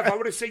my God, if I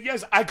would have said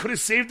yes, I could have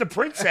saved the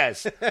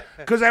princess.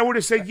 Because I would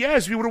have said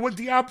yes, we would have went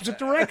the opposite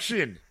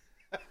direction.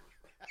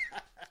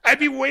 I'd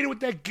be waiting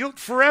with that guilt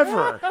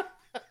forever.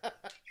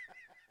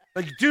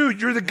 Like, dude,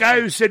 you're the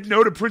guy who said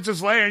no to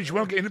Princess Leia and she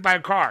won't get hit by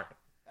a car.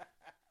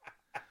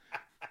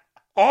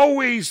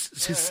 Always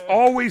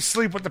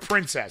sleep with the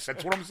princess.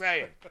 That's what I'm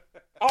saying.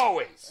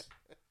 Always.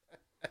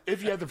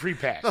 If you have the free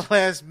pass. The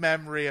last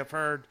memory of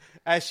her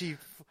as she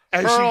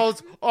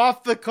hurls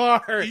off the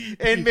car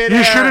in midair.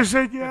 You should have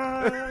said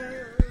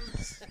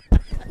yes.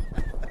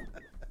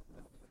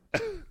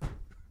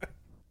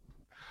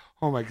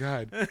 Oh my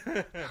God.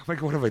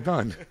 What have I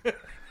done?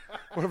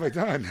 What have I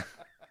done?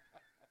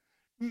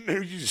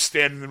 Maybe you just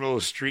stand in the middle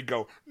of the street and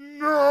go,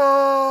 no!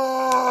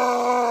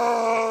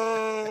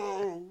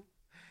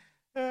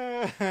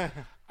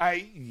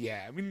 I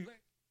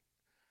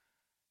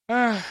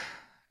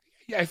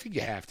think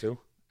you have to.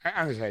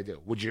 Honestly, I do.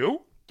 Would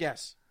you?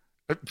 Yes.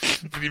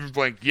 Didn't even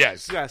blink.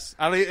 Yes. Yes.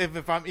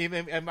 If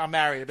I'm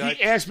married.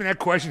 He asked me that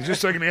question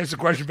just so I can answer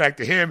the question back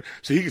to him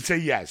so he can say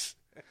yes.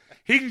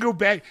 He can go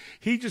back.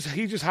 He just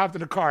hopped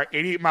in a car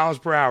 88 miles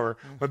per hour,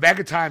 went back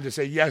in time to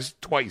say yes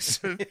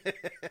twice.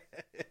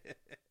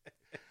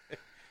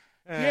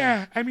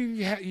 Yeah, I mean,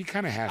 you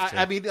kind of have to.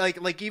 I mean,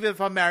 like even if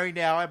I'm married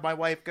now and my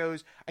wife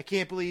goes, I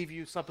can't believe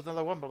you slept with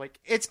another woman. I'm like,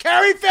 it's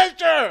Carrie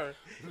Fisher!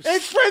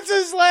 It's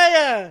Princess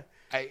Leia!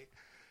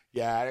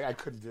 I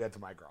couldn't do that to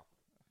my girl.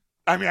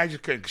 I mean, I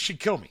just couldn't.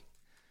 She'd kill me.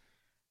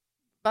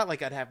 Not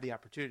like I'd have the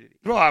opportunity.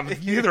 Well,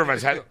 neither of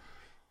us had.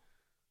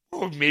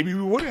 Well, maybe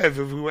we would have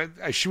if we went.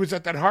 She was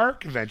at that horror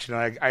convention,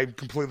 and I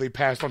completely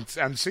passed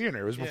on seeing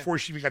her. It was before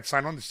she even got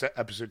signed on to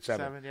episode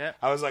 7. Yeah.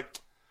 I was like,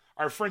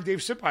 our friend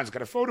Dave Sipon's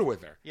got a photo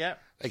with her. Yeah.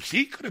 Like,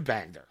 he could have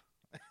banged her.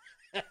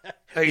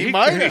 Like, he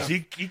might have.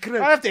 He could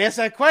have. I have to ask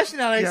that question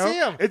now I see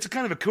him. It's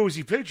kind of a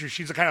cozy picture.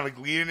 She's kind of like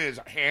leaning, his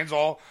hands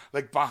all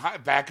like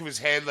behind back of his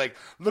head, like,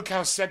 look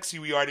how sexy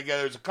we are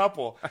together as a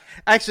couple.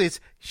 Actually,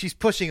 she's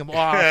pushing him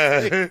off.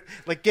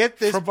 Like, get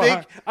this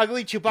big,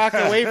 ugly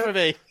Chewbacca away from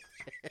me.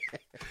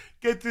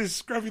 Get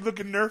this scruffy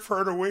looking Nerf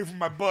herd away from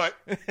my butt.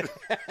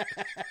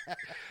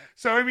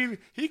 So I mean,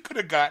 he could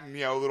have gotten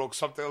a little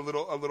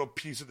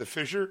piece of the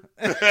fissure.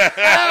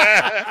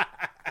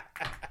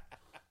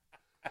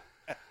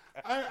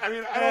 I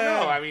mean, I don't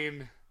know. I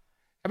mean,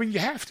 you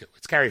have to.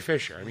 It's Carrie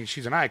Fisher. I mean,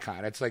 she's an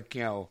icon. It's like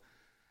yeah.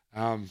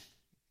 I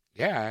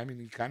mean,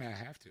 you kind of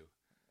have to.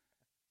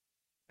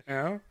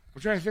 I'm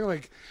trying to think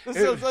like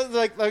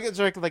it's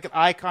like an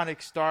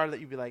iconic star that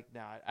you'd be like,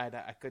 no,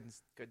 I couldn't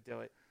do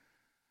it.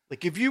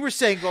 Like, if you were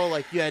single,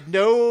 like, you had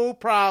no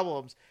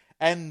problems,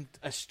 and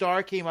a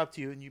star came up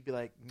to you, and you'd be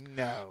like,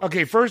 no.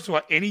 Okay, first of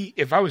all,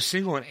 if I was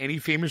single and any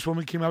famous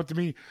woman came up to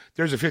me,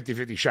 there's a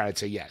 50-50 shot I'd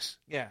say yes.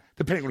 Yeah.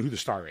 Depending on who the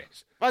star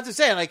is. I was just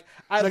saying, like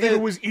if it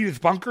was Edith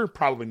Bunker,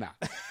 probably not.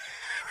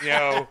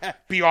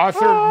 B.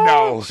 Arthur,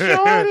 no.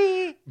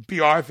 Shorty. B.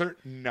 Arthur,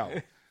 no.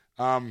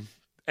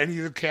 Any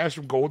of the cast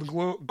from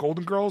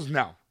Golden Girls,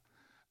 no.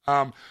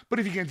 But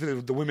if you get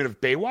into the women of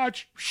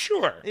Baywatch,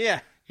 sure. Yeah.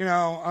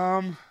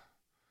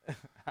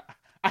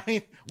 I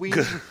mean, we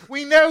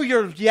know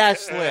your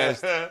yes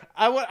list.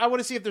 I want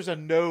to see if there's a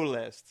no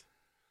list.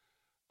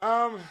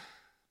 Yeah,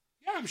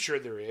 I'm sure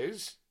there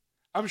is.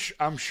 I'm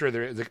sure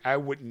there is. Like, I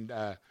wouldn't.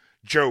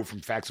 Joe from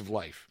Facts of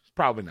Life,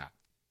 probably not.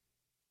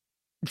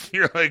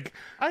 You're like,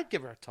 I'd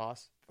give her a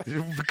toss.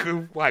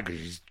 Why? Because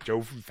she's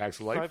Joe from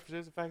Facts of Life.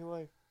 She's a Fact of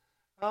Life.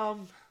 I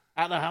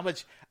don't know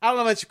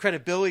how much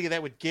credibility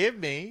that would give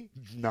me.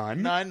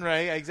 None,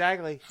 right?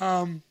 Exactly.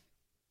 I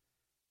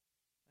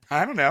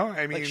don't know.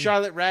 I mean, like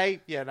Charlotte Rae.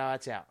 Yeah, no,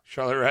 that's out.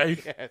 Charlotte Rae.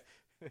 Yeah.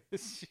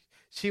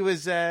 she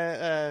was.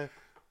 What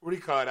do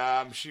you call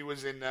it? She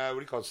was in. What do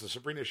you call it? It's the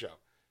Sabrina show.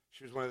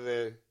 She was one of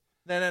the.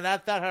 No,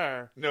 not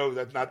her. No,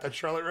 that's not that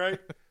Charlotte Rae.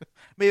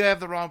 Maybe I have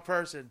the wrong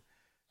person.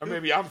 Or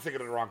maybe I'm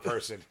thinking of the wrong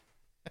person.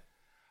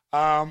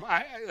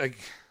 I like.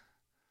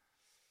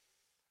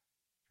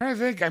 I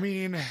think. I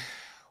mean,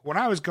 when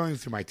I was going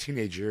through my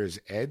teenage years,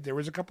 Ed, there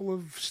was a couple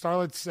of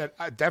starlets that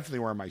definitely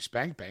were in my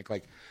spank bank,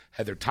 like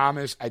Heather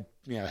Thomas.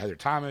 Heather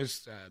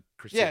Thomas.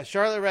 Christine. Yeah,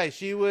 Charlotte Rae.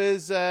 She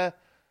was. Oh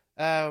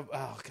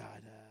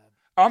God.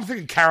 I'm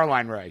thinking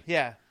Caroline Rae.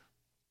 Yeah.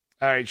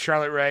 All right,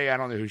 Charlotte Rae. I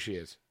don't know who she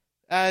is.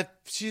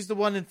 She's the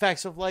one in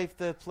Facts of Life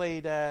that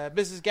played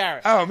Mrs.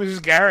 Garrett. Oh,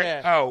 Mrs. Garrett.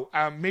 Yeah.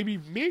 Oh, maybe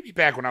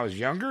back when I was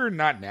younger,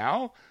 not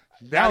now.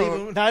 Not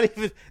even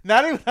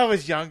when I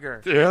was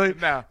younger. Really?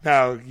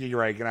 No, you're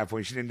right. Good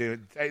point. She didn't do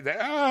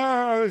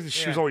it.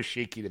 She was always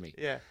shaky to me.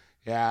 Yeah.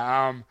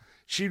 Yeah.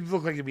 She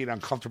looked like it'd be an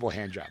uncomfortable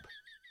hand job.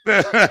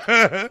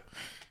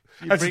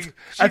 She'd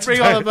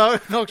bring all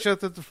the milkshakes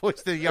to the voice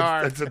of the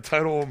yard. That's the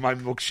title of my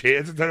milkshake.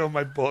 That's the title of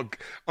my book,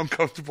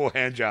 Uncomfortable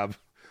Hand Job,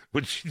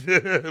 which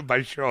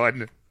by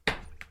Sean.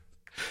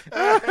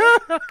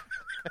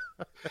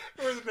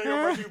 Where's the name of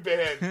our new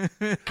band?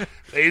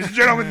 Ladies and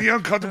gentlemen, the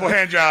Uncomfortable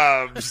Hand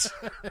Jobs.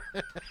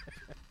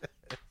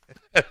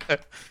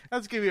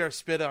 That's gonna be our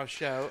spin-off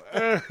show.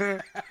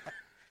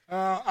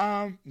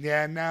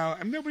 Yeah, no,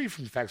 I'm nobody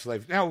from Facts of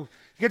Life. Now, you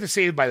get to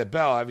Saved by the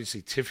Bell.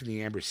 Obviously,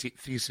 Tiffany Amber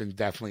Thiessen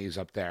definitely is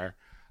up there.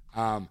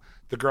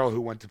 The girl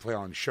who went to play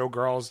on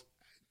Showgirls.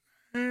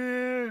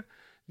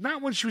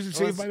 Not when she was in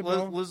Saved by the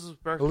Bell.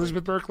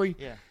 Elizabeth Berkley.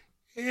 Yeah.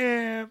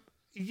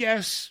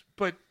 Yes,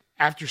 but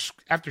after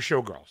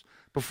Showgirls.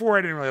 Before,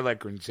 I didn't really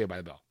like her in Saved by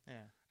the Bell. Yeah.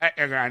 I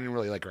didn't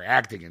really like her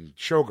acting in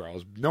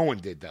Showgirls. No one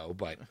did, though,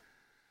 but...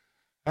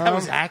 That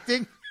was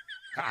acting?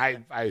 I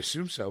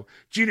assume so.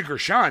 Gina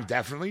Gershon,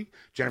 definitely.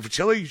 Jennifer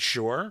Tilly,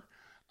 sure.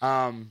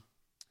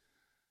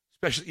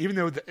 Especially, even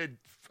though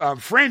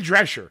Fran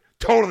Drescher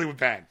totally would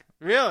bang.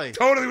 Really?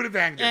 Totally would have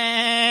banged her.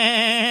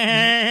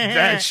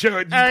 That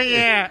should. Oh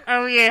yeah!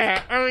 Oh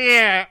yeah! Oh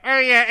yeah! Oh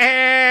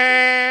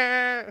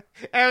yeah!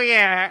 Oh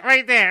yeah!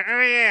 Right there!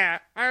 Oh yeah!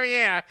 Oh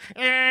yeah!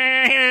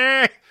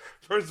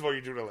 First of all,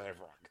 you're doing a laugh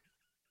rock.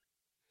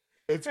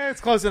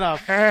 It's close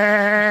enough.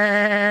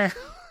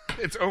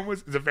 It's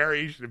a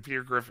variation of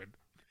Peter Griffin.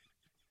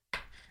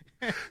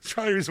 It's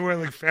probably more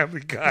like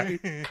Family Guy.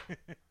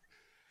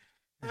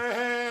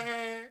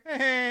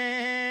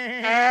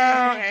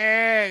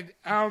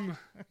 And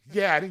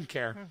yeah, I didn't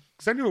care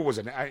because I knew it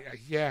wasn't.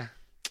 Yeah,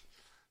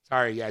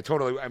 sorry. Yeah,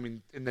 totally. I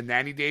mean, in the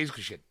nanny days,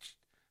 because shit.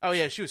 Oh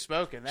yeah, she was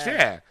smoking.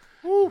 Yeah.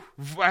 Woo.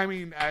 I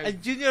mean,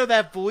 and did you know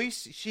that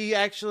voice? She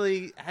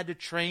actually had to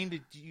train to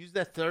use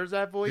that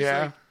voice.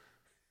 Yeah.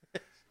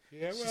 Like,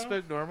 yeah. She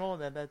spoke normal,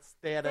 and then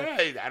they had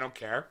I don't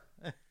care.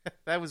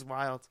 That was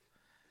wild.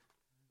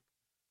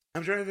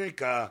 I'm trying to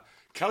think.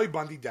 Kelly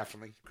Bundy,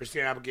 definitely.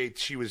 Christine Applegate,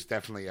 she was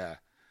definitely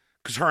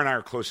because her and I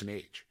are close in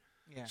age.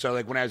 Yeah. So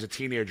like when I was a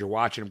teenager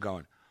watching him,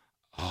 going,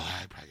 oh,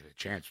 I'd probably get a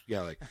chance. Yeah,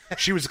 like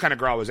she was the kind of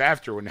girl I was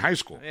after in high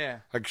school.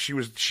 Yeah. Like she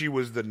was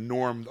the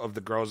norm of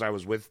the girls I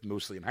was with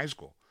mostly in high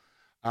school.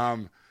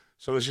 So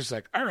it was just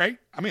like, all right,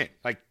 I'm in.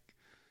 Like,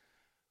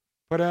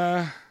 but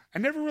I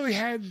never really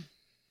had.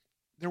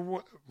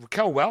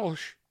 Raquel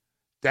Welch,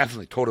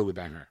 definitely, totally would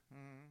bang her,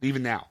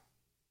 even now.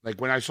 Like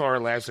when I saw her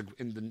last, like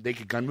in the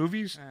Naked Gun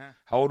movies,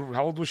 how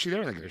old was she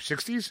there? Like in her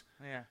 60s?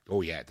 Yeah.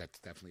 Oh yeah, that's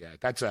definitely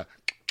That's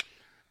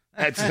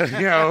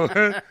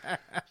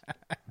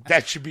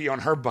that should be on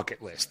her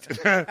bucket list.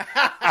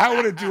 I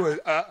want to do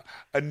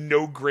a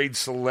no grade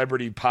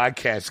celebrity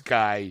podcast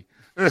guy.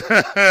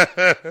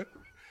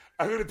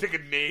 I'm gonna pick a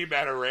name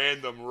out of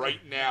random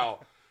right now.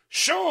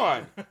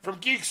 Sean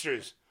from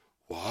Geeksters.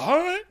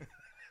 What?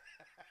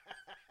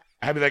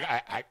 I'd be like,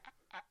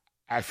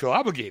 I feel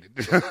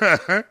obligated.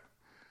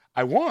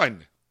 I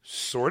won,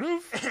 sort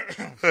of.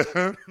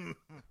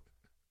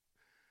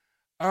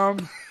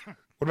 What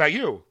about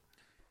you?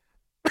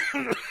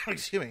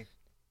 Excuse me.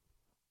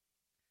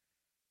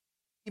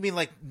 You mean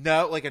like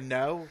no, like a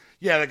no?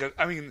 Yeah,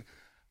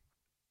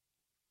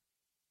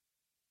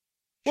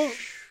 well,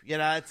 you know,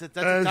 that's a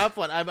tough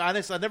one. I'm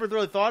honest. I never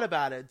really thought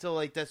about it until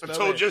like this.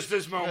 Until just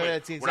this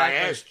moment exactly. When I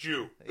asked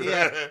you.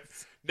 Yeah.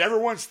 Never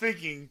once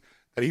thinking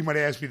that he might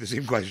ask me the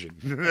same question.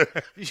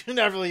 You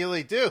never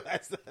really do.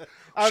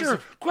 Sure,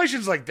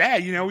 questions like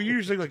that, you know, we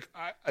usually like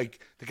the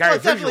guy. Well,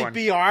 definitely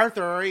B.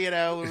 Arthur, you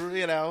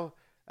know,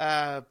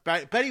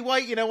 Betty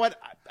White. You know what?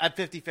 I'm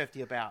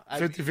 50-50 about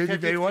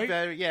 50-50 Betty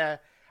White. Yeah,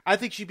 I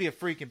think she'd be a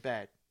freak in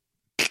bed.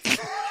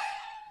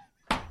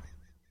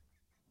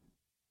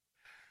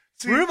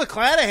 Rue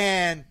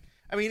McClanahan.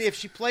 I mean, if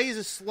she plays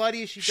as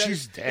slutty as she does,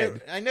 she's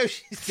dead. I know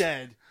she's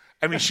dead.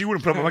 I mean, she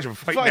wouldn't put up much of a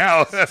fight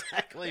now.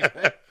 Exactly.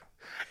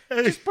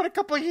 Just put a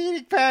couple of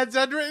heating pads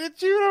under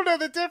it. You don't know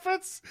the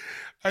difference.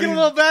 Get a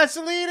little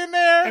Vaseline in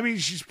there. I mean,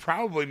 she's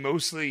probably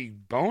mostly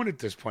bone at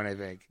this point, I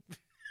think.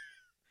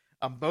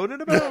 I'm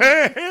boning about.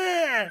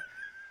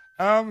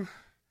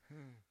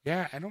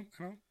 Yeah, I don't.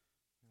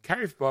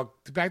 Carrie, well,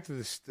 back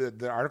to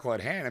the article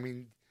at hand. I mean,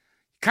 you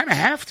kind of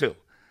have to.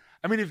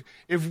 I mean,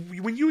 if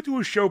when you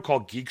do a show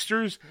called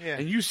Geeksters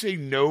and you say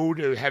no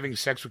to having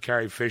sex with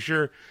Carrie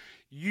Fisher,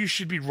 you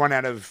should be run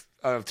out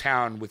of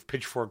town with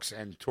pitchforks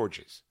and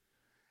torches.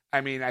 I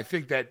mean, I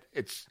think that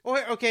it's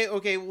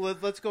okay. Well,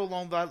 let's go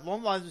along the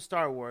lines of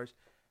Star Wars.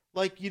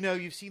 Like,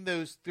 you've seen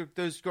those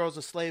girls,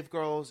 the slave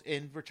girls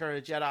in Return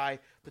of the Jedi,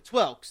 the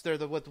Twelks. They're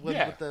with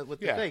the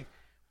thing.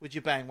 Would you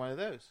bang one of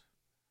those?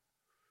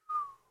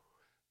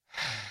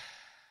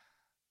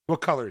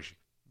 What color is she?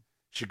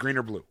 Is she green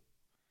or blue?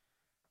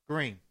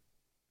 Green.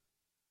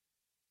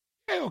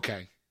 Yeah,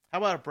 okay. How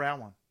about a brown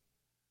one?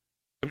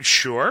 I'm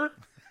sure.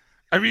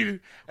 I mean,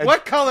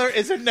 what color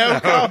is a no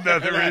color? No,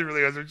 there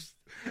really is.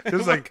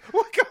 There's like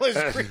what color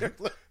is green or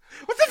blue?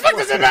 What the fuck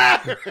does it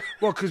matter?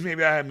 Well, because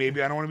maybe I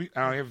don't want to be.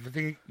 I don't have to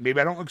think. Maybe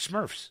I don't like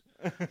Smurfs.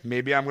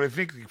 Maybe I'm going to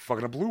think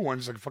fucking a blue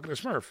one's like fucking a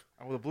Smurf.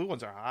 Oh, the blue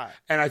ones are hot.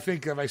 And I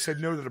think if I said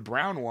no to the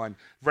brown one,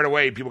 right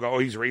away people go, "Oh,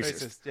 he's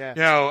racist."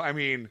 Yeah. I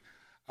mean,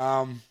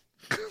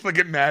 like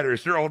it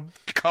matters. They're all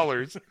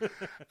colors.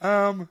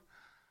 I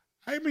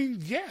mean,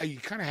 yeah, you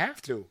kind of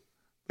have to.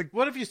 Like,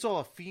 what if you saw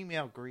a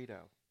female Greedo?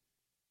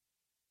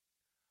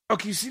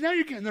 Okay, see, now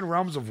you're getting in the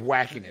realms of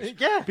wackiness.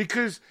 Yeah.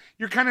 Because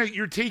you're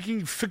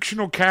taking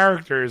fictional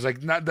characters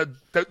like not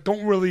that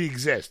don't really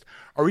exist.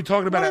 Are we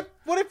talking about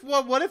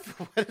what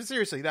if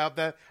seriously now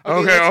that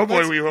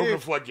we open a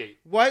floodgate.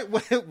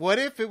 What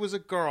if it was a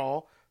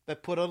girl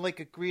that put on like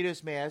a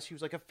Greedo's mask? She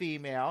was like a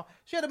female.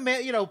 She had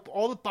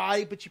all the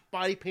body, but she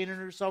body painted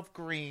herself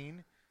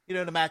green,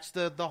 to match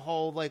the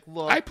whole like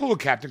look. I pull a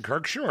Captain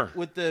Kirk, sure.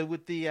 With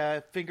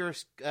the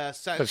fingers, the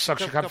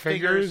suction cup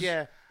fingers.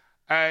 Yeah.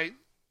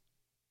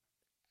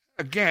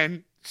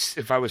 Again,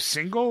 if I was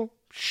single,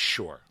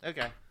 sure.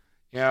 Okay.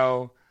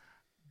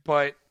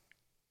 But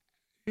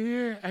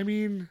yeah, I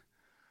mean,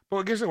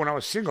 I guess when I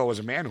was single, I was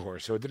a man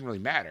horse, so it didn't really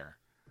matter.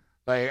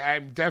 Like, I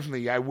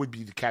would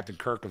be the Captain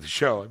Kirk of the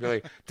show. I'd be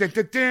like,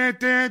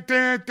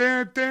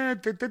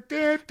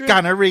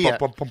 gonorrhea,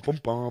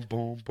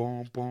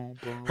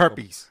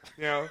 herpes.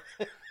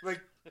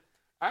 Like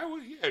I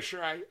would, yeah,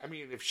 sure. I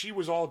mean, if she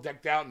was all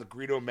decked out in the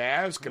Greedo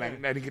mask, and I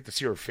didn't get to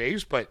see her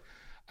face, but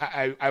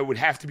I would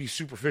have to be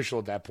superficial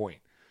at that point.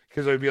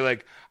 Because I'd be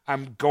like,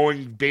 I'm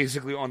going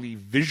basically on the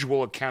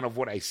visual account of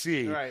what I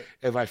see. Right.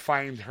 If I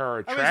find her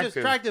attractive. I mean, it's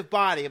an attractive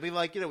body. I'd be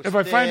like, if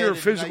I find her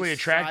physically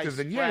attractive,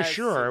 then yeah, breasts.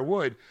 sure, I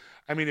would.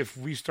 I mean, if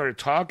we started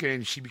talking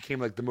and she became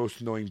like the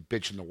most annoying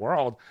bitch in the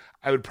world,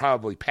 I would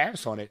probably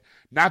pass on it.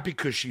 Not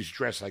because she's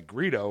dressed like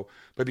Greedo,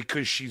 but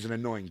because she's an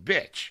annoying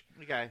bitch.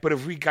 Okay. But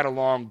if we got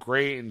along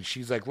great and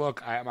she's like,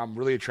 look, I'm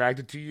really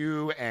attracted to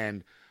you,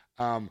 and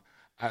how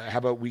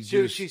about we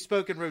do? She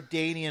spoke in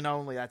Rodanian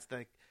only. That's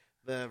the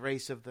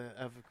race of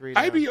Greedo.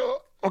 I'd be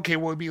okay.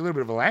 Well, it'd be a little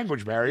bit of a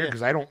language barrier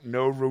because I don't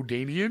know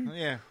Rodanian.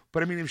 Yeah.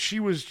 But I mean, if she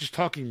was just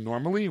talking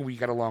normally and we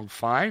got along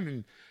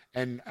fine,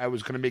 and I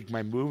was going to make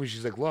my move, and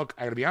she's like, "Look,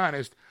 I got to be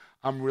honest.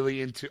 I'm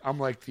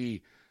like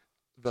the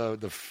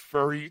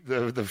furry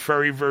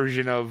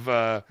version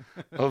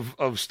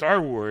of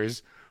Star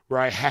Wars, where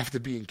I have to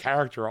be in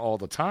character all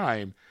the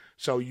time.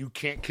 So you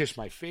can't kiss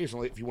my face.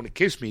 If you want to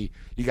kiss me,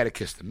 you got to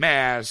kiss the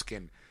mask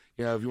and."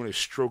 If you want to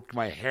stroke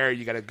my hair,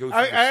 you got to go through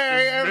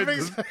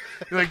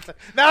like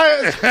now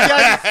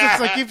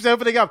it keeps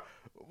opening up.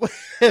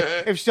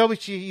 If she told me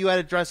you had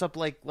to dress up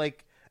like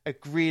a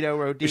Greedo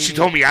Rodini. She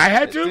told me I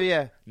had to?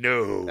 Yeah.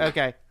 No.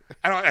 Okay.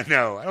 I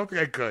don't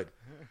think I could.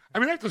 I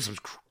mean, I've done some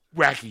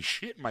wacky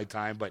shit in my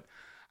time, but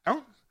I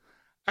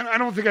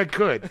don't think I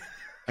could.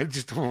 I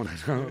just don't.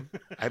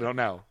 I don't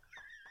know.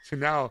 So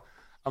now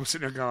I'm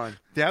sitting there going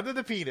down to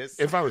the penis.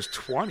 If I was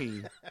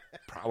 20,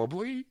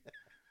 probably.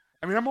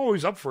 I mean, I'm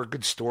always up for a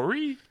good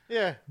story.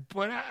 Yeah.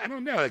 But I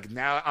don't know. Like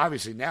now,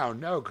 obviously now,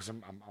 no, because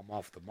I'm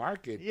off the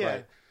market. Yeah.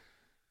 But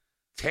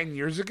 10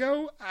 years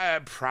ago,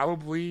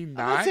 probably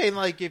not. I'm not saying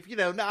like if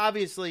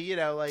obviously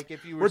like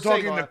if you were. We're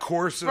talking the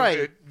course of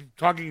it,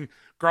 talking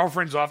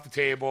girlfriends off the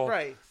table,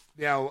 right?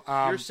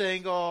 You're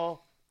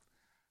single.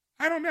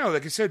 I don't know.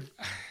 Like I said,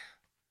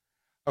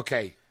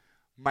 okay,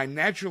 my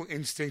natural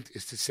instinct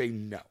is to say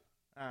no.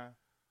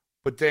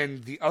 But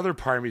then the other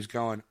part of me is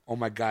going, oh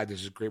my God,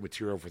 this is great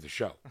material for the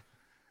show.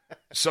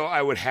 So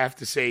I would have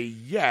to say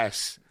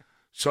yes,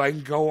 so I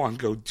can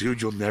go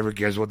dude, you'll never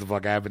guess what the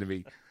fuck happened to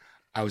me.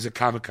 I was at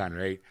Comic-Con,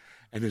 right?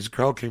 And this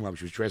girl came up.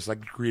 She was dressed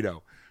like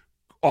Greedo.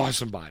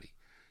 Awesome body.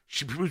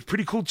 She was a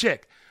pretty cool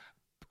chick.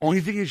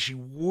 Only thing is she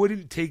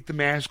wouldn't take the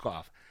mask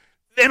off.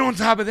 Then on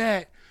top of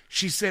that,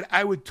 She said,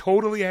 I would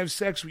totally have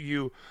sex with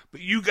you, but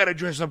you got to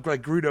dress up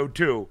like Greedo,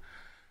 too.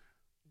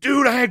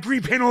 Dude, I had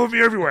green paint all over me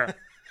everywhere.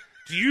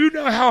 Do you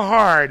know how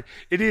hard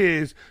it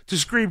is to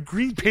scrape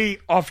green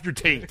paint off your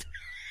taint?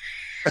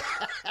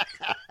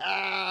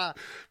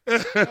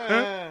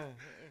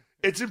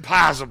 It's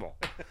impossible.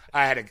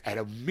 I had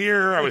a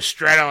mirror. I was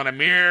straddling a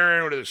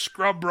mirror with a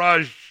scrub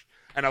brush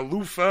and a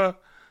loofah,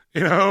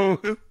 you know.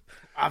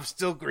 I'm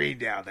still green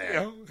down there.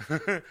 You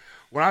know?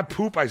 When I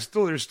poop, there's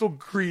still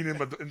green in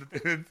my.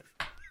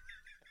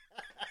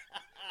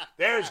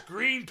 There's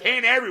green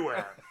paint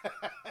everywhere.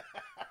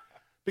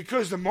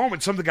 Because the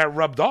moment something got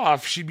rubbed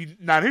off, she'd be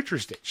not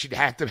interested. She'd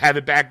have to have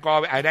it back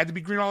off. I'd have to be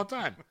green all the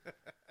time.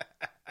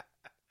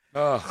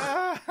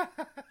 Oh,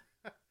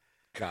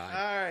 God.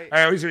 All right.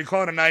 All right, we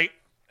call it a night.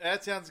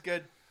 That sounds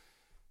good.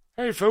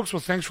 All right, folks. Well,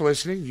 thanks for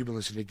listening. You've been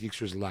listening to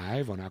Geeksters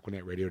Live on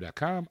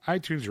AquanetRadio.com,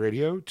 iTunes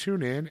Radio,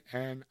 TuneIn,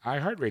 and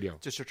iHeartRadio.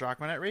 Just search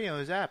Aquanet Radio,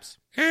 those apps.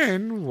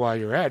 And while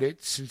you're at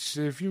it, since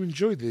if you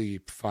enjoy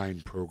the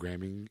fine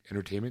programming,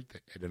 entertainment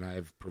that Ed and I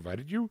have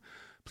provided you,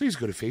 please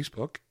go to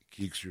Facebook,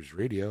 Geeksters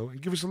Radio,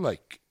 and give us a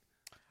like.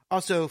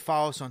 Also,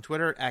 follow us on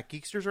Twitter at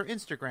Geeksters or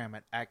Instagram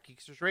at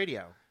Geeksters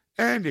Radio.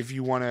 And if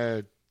you want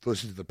to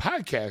listen to the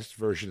podcast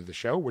version of the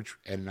show, which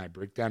Ed and I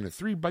break down into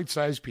 3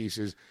 bite-sized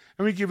pieces,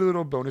 and we give a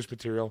little bonus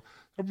material.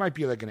 There might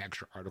be like an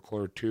extra article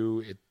or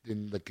two,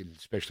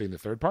 especially in the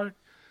third part.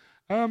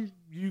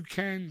 You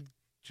can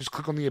just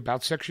click on the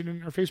About section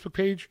in our Facebook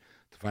page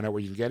to find out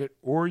where you can get it,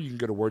 or you can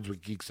go to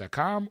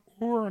wordswithgeeks.com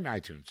or on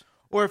iTunes.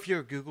 Or if you're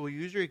a Google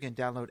user, you can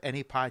download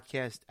any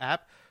podcast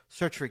app,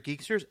 search for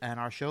Geeksters, and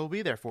our show will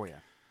be there for you.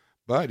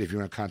 But if you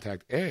want to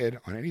contact Ed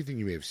on anything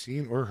you may have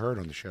seen or heard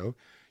on the show,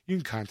 you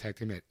can contact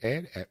him at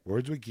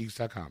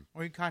ed@wordswithgeeks.com.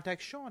 Or you can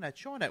contact Sean at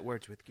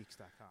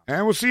wordswithgeeks.com.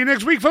 And we'll see you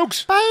next week,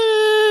 folks.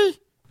 Bye!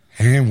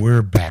 And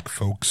we're back,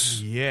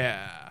 folks.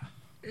 Yeah.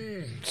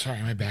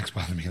 Sorry, my back's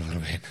bothering me a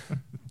little bit.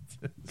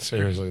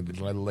 Seriously,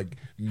 like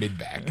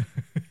mid-back.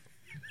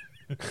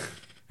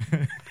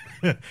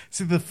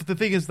 See, the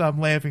thing is that I'm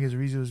laughing is the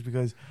reason is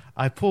because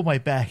I pulled my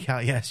back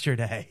out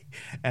yesterday,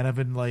 and I've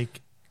been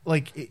like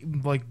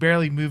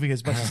barely moving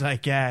as much as I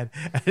can,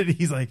 and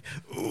he's like,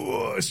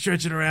 ooh,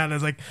 stretching around. I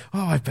was like,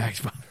 oh, my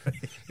back's bothering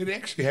me. It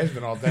actually has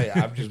been all day.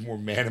 I'm just more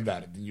mad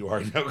about it than you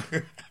are.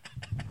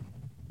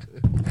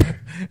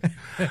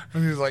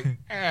 I'm just like,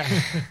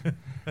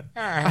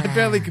 I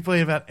barely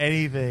complain about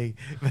anything.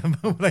 The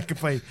moment I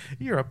complain,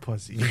 you're a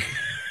pussy.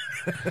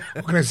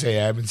 What can I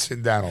say? I've been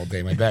sitting down all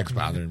day. My back's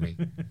bothering me.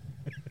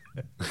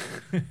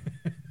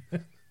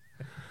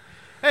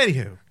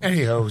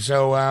 Anywho,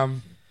 so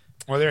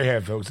well, there you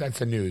have it, folks. That's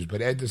the news.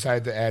 But Ed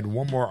decided to add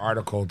one more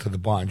article to the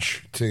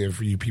bunch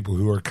for you people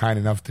who are kind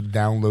enough to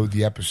download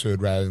the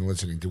episode rather than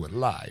listening to it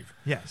live.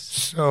 Yes.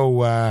 So,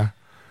 what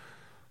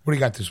do you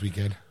got this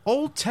weekend?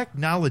 Old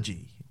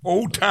technology.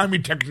 Old-timey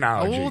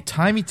technology.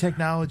 Old-timey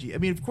technology. I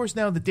mean, of course,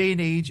 now in the day and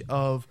age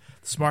of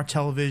smart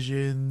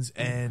televisions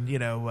and,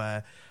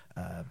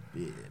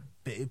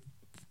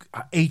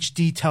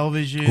 HD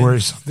television. Or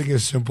something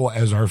as simple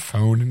as our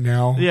phone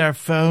now. Yeah, our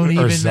phone. Or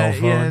even cell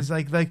phone. Yeah, it's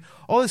like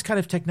all this kind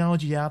of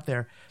technology out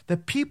there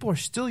that people are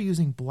still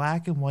using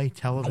black and white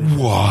television.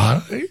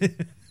 What?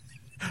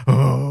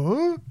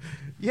 Oh,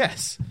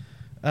 yes.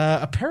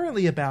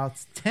 Apparently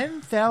about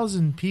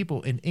 10,000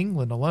 people in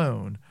England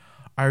alone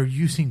are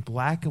using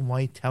black and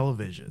white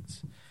televisions.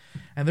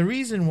 And the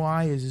reason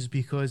why is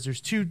because there's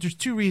two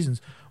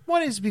reasons.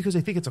 One is because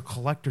I think it's a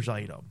collector's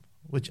item,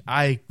 which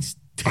I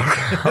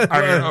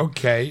mean,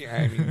 okay.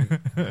 I mean,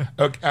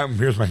 okay.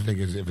 Here's my thing: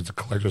 is if it's a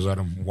collector's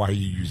item, why are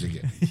you using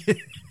it?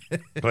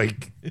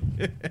 Like,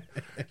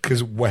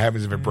 because what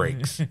happens if it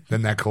breaks?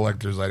 Then that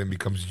collector's item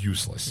becomes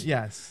useless.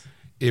 Yes.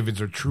 If it's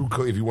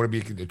if you want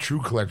to be a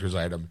true collector's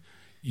item,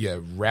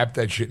 wrap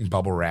that shit in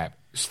bubble wrap,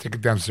 stick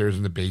it downstairs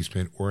in the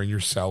basement, or in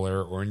your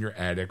cellar, or in your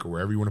attic, or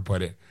wherever you want to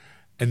put it,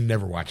 and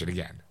never watch it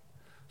again.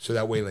 So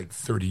that way, like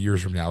 30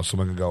 years from now,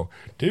 someone can go,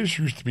 "This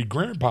used to be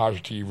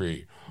Grandpa's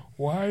TV.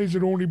 Why is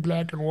it only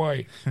black and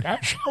white?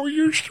 That's how we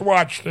used to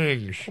watch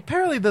things."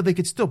 Apparently, though, they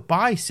could still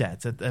buy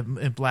sets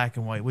in black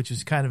and white, which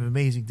is kind of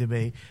amazing to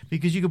me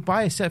because you could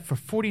buy a set for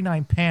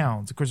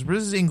 £49. Of course,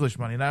 this is English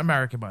money, not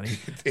American money.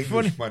 It's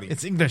English money.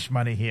 It's English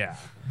money here.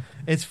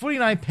 It's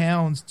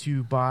 £49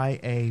 to buy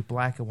a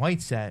black and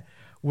white set,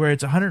 where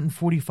it's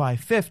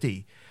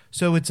 $145.50.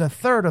 So it's a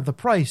third of the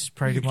price,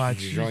 pretty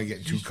much. You're only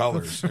getting 2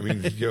 colors. I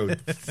mean,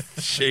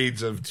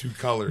 shades of 2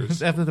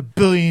 colors. After the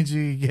billions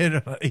you get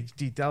on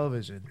HD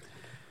television.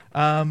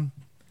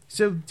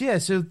 So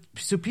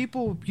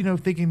people,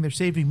 thinking they're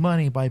saving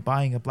money by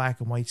buying a black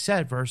and white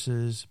set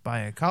versus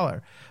buying a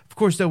color. Of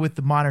course, though, with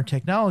the modern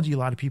technology, a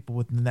lot of people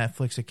with the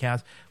Netflix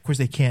accounts, of course,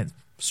 they can't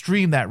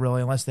stream that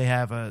really unless they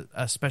have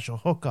a special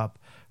hookup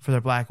for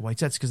their black and white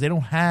sets because they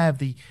don't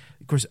have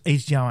of course,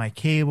 HDMI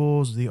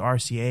cables, the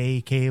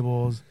RCA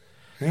cables.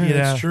 Yeah,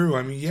 that's true.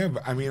 I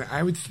mean,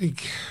 I would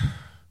think.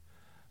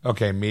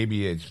 Okay,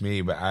 maybe it's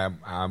me, but I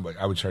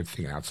would start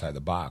thinking outside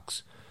the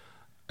box.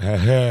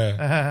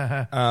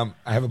 I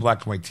have a black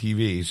and white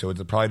TV, so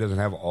it probably doesn't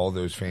have all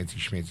those fancy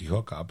schmancy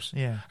hookups.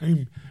 Yeah. I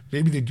mean,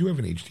 maybe they do have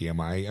an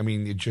HDMI. I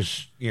mean, it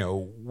just,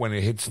 when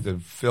it hits the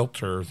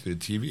filter through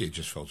the TV, it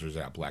just filters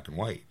out black and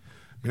white.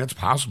 I mean, that's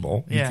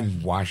possible. Yeah. You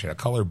can watch it a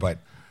color, but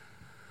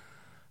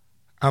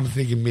I'm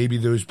thinking maybe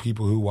those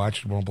people who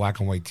watch it on black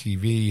and white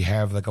TV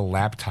have like a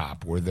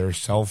laptop or their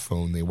cell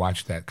phone. They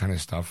watch that kind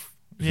of stuff.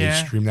 They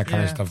stream that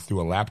kind of stuff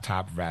through a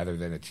laptop rather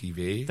than a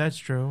TV. That's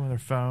true. Or their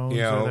phones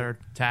or their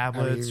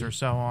tablets or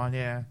so on.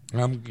 Yeah.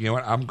 You know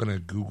what? I'm going to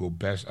Google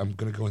Best. I'm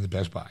going to go into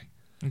Best Buy.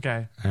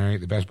 Okay. All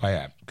right, the Best Buy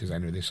app, because I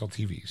know they sell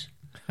TVs.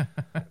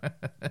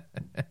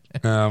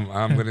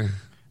 I'm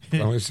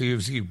gonna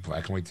see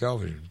black and white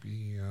television.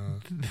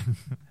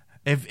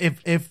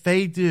 If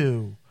they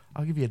do,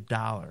 I'll give you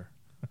 $1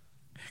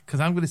 because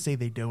I'm going to say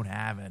they don't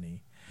have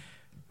any.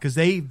 Because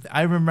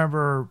I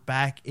remember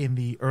back in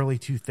the early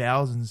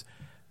 2000s,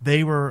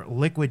 they were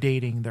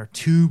liquidating their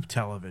tube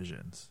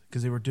televisions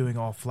because they were doing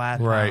all flat.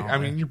 Right. I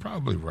mean, you're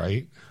probably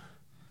right.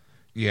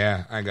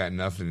 Yeah, I got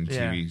nothing in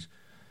TVs.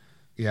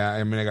 Yeah,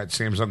 I mean, I got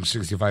Samsung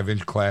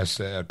 65-inch class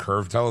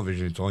curved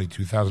television. It's only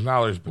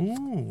 $2,000, but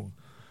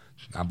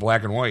it's not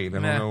black and white. I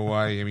don't know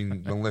why. I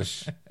mean,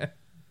 unless...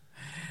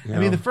 I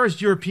mean, the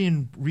first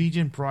European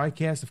region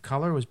broadcast of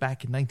color was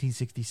back in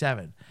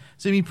 1967.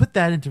 So, I mean, put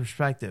that into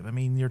perspective. I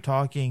mean, you're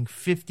talking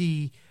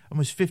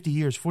almost 50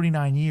 years,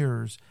 49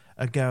 years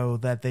ago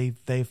that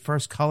they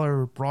first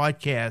color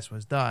broadcast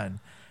was done.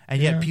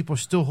 And yet people are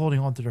still holding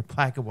on to their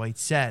black and white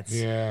sets.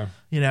 Yeah.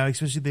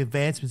 Especially the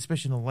advancements,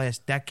 especially in the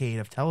last decade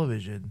of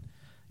television,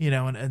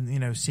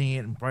 and seeing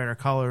it in brighter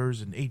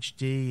colors and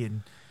HD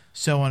and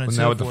so on and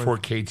so forth. Now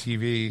with the 4K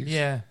TVs.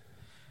 Yeah.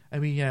 I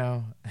mean,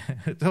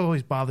 it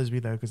always bothers me,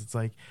 though, because it's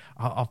like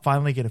I'll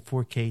finally get a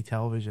 4K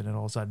television and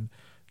all of a sudden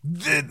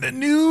the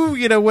new,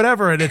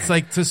 whatever. And it's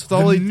like just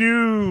slowly. The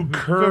new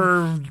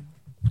curved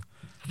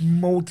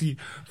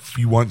If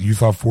you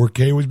thought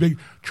 4K was big,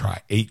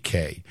 try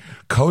 8K.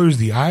 Colors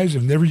the eyes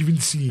have never even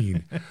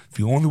seen.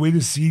 The only way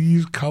to see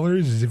these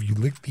colors is if you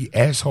lick the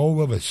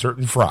asshole of a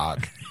certain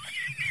frog.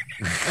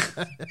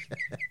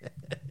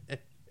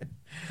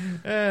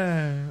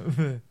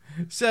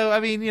 So, I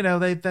mean,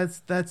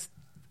 that's.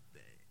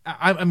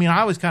 I mean,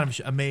 I was kind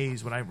of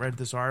amazed when I read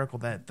this article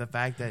that the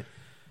fact that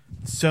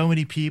so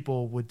many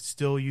people would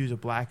still use a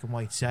black and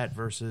white set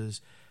versus,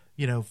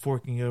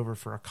 forking over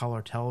for a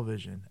color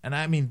television. And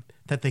I mean,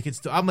 that they could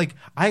still, I'm like,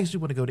 I actually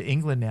want to go to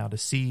England now to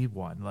see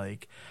one.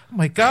 Like, oh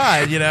my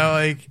God, you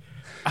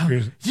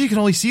can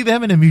only see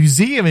them in a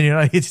museum in the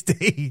United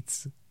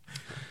States.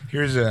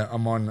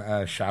 I'm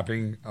on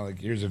shopping.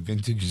 Here's a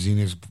vintage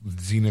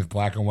Zenith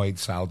black and white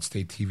solid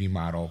state TV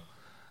model.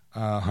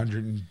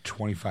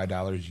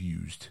 $125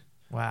 used.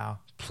 Wow.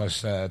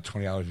 Plus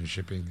 $20 in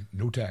shipping.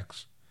 No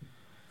tax.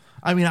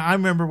 I mean, I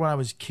remember when I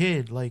was a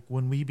kid, like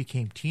when we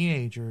became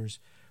teenagers,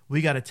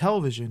 we got a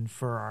television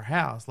for our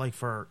house, like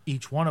for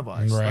each one of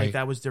us. Right. Like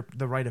that was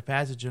the rite of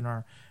passage in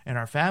our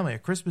family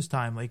at Christmas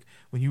time. Like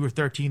when you were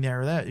 13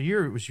 there that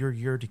year, it was your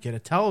year to get a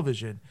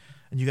television.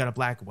 And you got a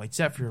black and white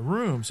set for your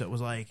room. So it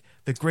was like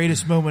the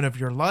greatest moment of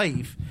your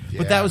life. Yeah.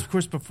 But that was, of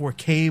course, before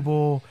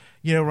cable.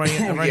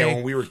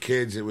 When we were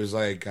kids, it was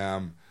like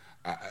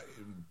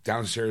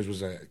downstairs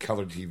was a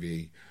color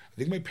TV. I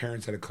think my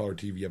parents had a color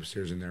TV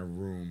upstairs in their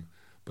room,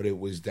 but it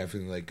was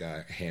definitely like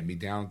a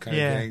hand-me-down kind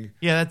of thing.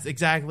 Yeah, that's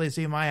exactly the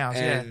same in my house.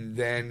 And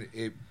then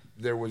I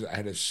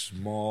had a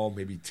small,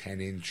 maybe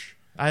 10-inch.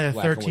 I had a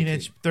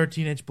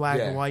 13-inch black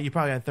and white. You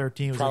probably had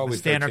 13. It was probably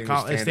like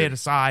the standard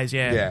size.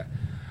 Yeah. Yeah.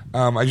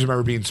 I just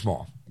remember being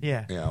small.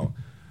 Yeah.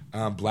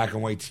 Black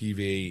and white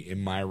TV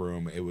in my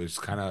room. It was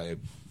kind of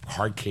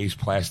hard case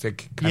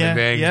plastic kind of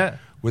thing. Yeah.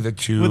 With a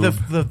tube.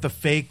 With the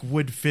fake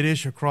wood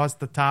finish across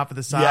the top of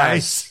the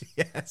sides.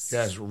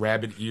 Yes.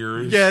 Rabbit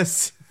ears.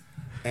 Yes.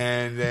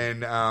 And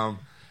then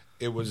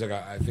it was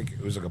I think it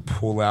was like a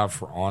pull out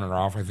for on and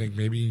off. I think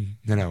maybe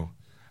I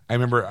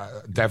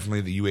remember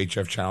definitely the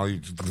UHF channel,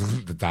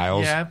 the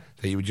dials that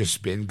you would just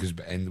spin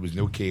and there was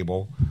no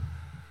cable.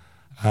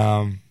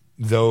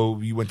 Though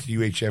you went to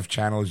UHF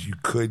channels, you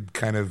could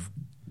kind of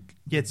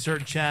get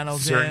certain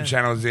channels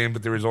in,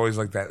 but there was always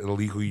like that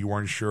illegal. You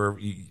weren't sure.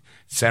 It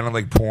sounded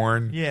like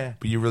porn,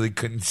 but you really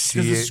couldn't see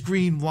it. Because the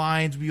screen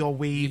lines would be all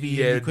wavy.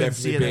 Yeah, and you couldn't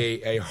see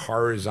definitely a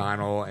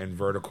horizontal and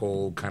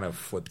vertical kind of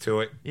flip to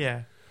it.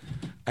 Yeah,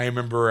 I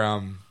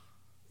remember,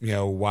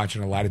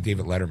 watching a lot of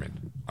David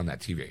Letterman on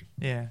that TV.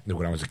 Yeah,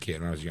 when I was a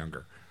kid, when I was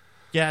younger.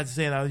 Yeah, I had to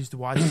say that I used to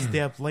watch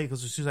stay up late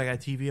because as soon as I got a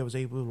TV, I was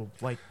able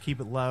to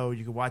keep it low.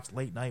 You could watch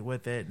late night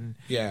with it, and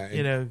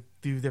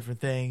do different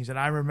things. And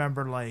I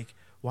remember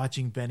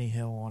watching Benny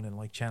Hill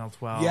on Channel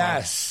 12.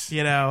 Yes,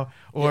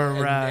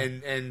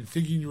 and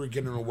thinking you were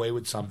getting away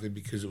with something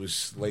because it was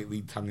slightly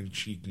tongue in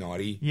cheek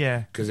naughty. Yeah,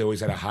 because they always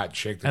had a hot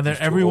chick. And then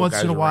every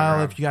once in a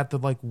while, if you got the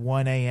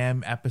 1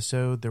 a.m.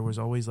 episode, there was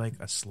always a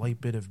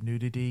slight bit of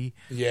nudity.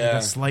 Yeah,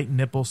 a slight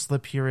nipple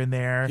slip here and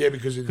there. Yeah,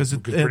 because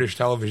British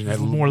television had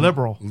more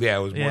liberal. Yeah,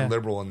 it was more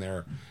liberal in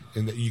there,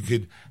 and you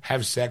could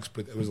have sex,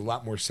 but it was a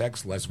lot more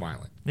sex, less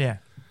violent. Yeah.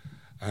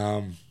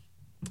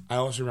 I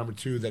also remember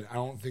too that I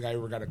don't think I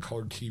ever got a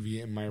color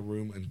TV in my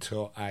room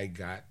until I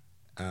got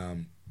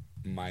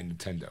my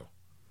Nintendo.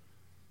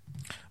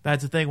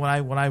 That's the thing.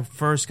 When I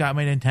first got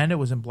my Nintendo, it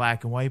was in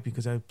black and white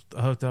because I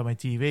hooked up my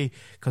TV.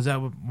 Because the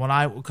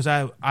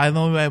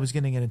only way I was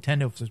getting a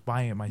Nintendo was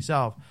buying it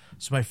myself.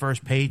 So my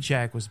first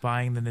paycheck was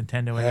buying the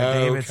Nintendo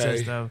Entertainment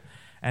System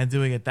and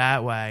doing it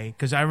that way.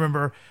 Because I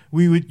remember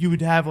you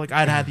would have like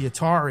I'd had the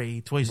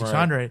Atari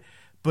 2600, right.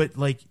 But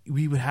like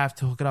we would have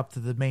to hook it up to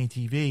the main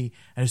TV,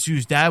 and as soon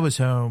as Dad was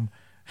home,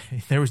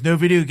 there was no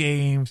video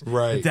games.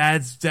 Right.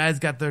 Dad's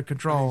got the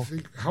control.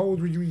 How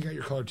old were you when you got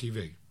your color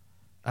TV?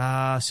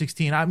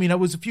 16. I mean, it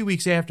was a few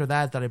weeks after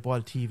that I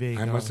bought a TV.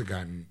 I must have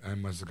gotten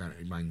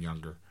mine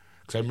younger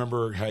because I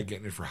remember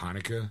getting it for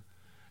Hanukkah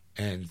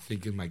and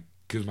thinking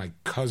because my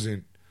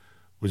cousin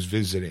was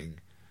visiting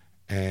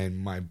and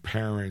my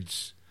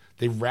parents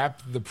they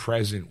wrapped the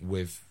present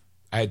with.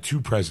 I had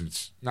two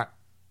presents, not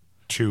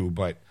two,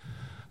 but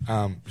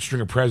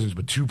string of presents,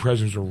 but two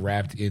presents were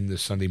wrapped in the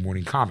Sunday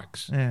morning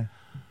comics. Yeah.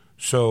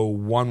 So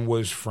one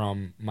was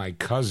from my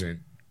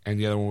cousin and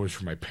the other one was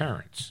from my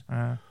parents.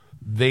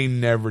 They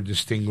never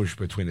distinguished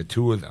between the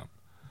two of them.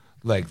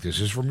 Like,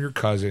 this is from your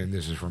cousin and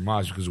this is from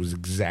us because it was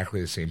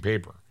exactly the same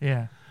paper.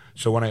 Yeah.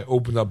 So when I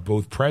opened up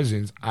both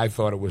presents, I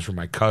thought it was from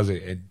my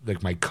cousin. And,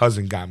 like, my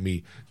cousin got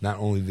me not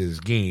only this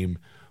game,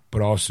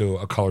 but also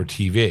a color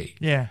TV.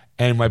 Yeah.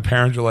 And my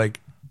parents were like,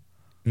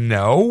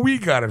 no, we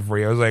got it for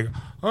you. I was like,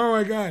 oh,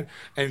 my God.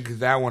 And cause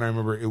that one, I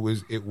remember it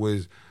was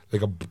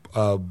like a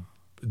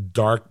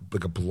dark,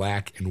 like a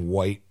black and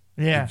white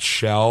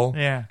shell,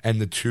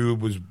 and the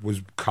tube was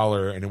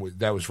color, and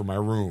that was for my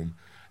room.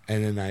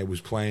 And then I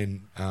was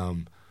playing.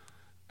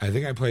 I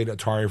think I played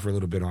Atari for a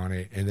little bit on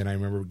it, and then I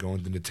remember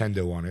going to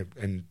Nintendo on it,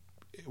 and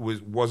it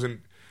wasn't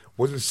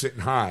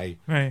sitting high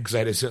because I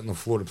had to sit on the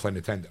floor to play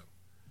Nintendo.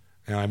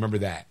 And I remember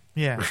that.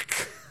 Yeah.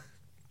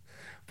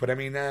 But I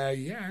mean, I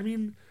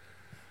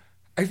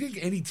think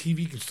any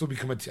TV can still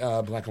become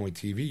a black and white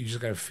TV. You just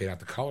got to fade out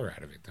the color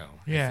out of it, though.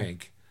 Yeah. I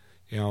think,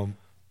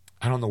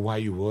 I don't know why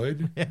you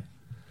would. Yeah.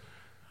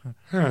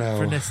 I don't know.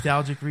 For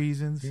nostalgic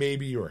reasons,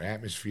 maybe, or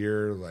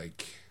atmosphere.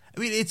 Like, I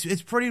mean,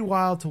 it's pretty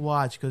wild to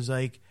watch because,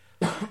 like,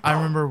 I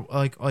remember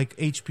like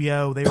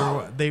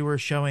HBO they were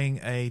showing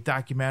a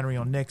documentary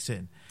on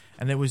Nixon,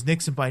 and it was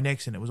Nixon by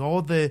Nixon. It was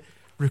all the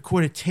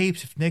recorded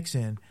tapes of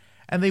Nixon,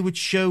 and they would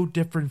show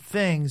different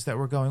things that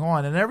were going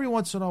on, and every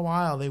once in a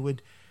while they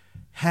would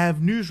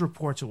have news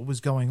reports of what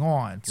was going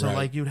on. So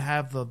like you'd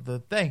have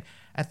the thing.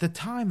 At the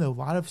time, though, a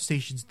lot of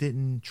stations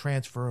didn't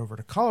transfer over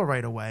to color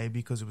right away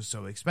because it was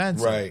so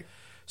expensive. Right.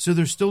 So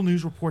there's still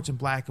news reports in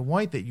black and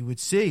white that you would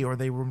see, or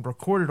they were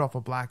recorded off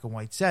a black and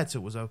white set. So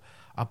it was a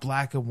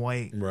black and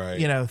white,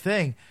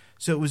 thing.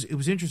 So it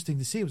was interesting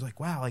to see. It was like,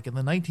 wow, like in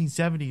the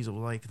 1970s, it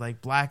was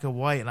like black and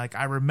white. And like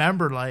I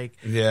remember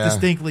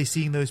distinctly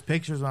seeing those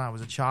pictures when I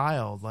was a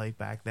child, like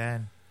back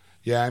then.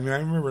 Yeah, I mean, I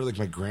remember like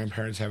my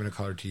grandparents having a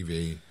color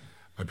TV.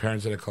 My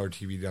parents had a color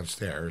TV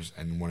downstairs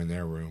and one in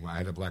their room. I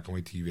had a black and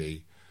white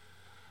TV.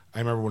 I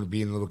remember when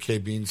being a little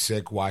kid, being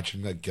sick,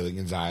 watching like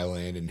Gilligan's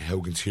Island and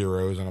Hogan's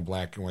Heroes on a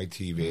black and white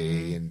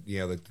TV, and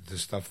like the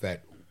stuff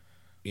that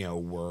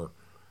were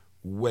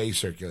way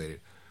circulated.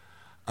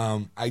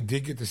 I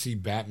did get to see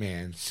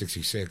Batman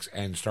 '66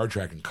 and Star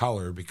Trek in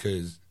color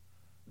because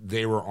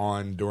they were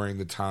on during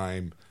the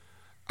time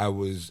I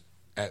was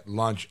at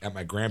lunch at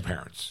my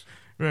grandparents'.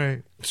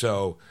 Right.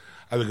 So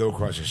I would go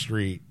across the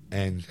street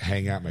and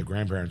hang out with my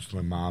grandparents.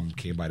 My mom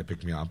came by to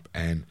pick me up,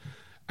 and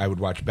I would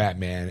watch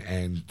Batman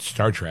and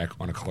Star Trek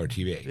on a color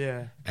TV.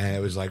 Yeah. And it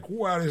was like,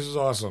 wow, this is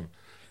awesome.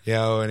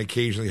 And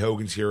occasionally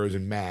Hogan's Heroes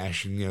and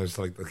MASH, and it's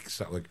like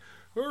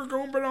we're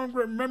going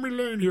down memory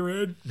lane here,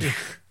 Ed.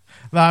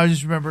 No, I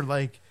just remember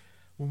like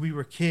when we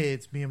were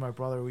kids, me and my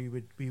brother, we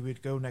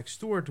would go next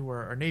door to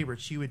our neighbor.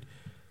 She would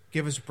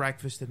give us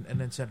breakfast and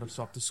then send us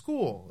off to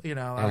school.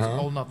 I was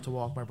old enough to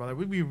walk my brother.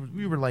 We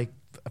were like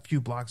a few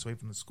blocks away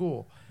from the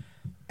school,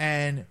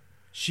 and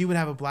she would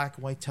have a black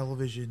and white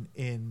television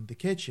in the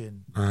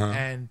kitchen,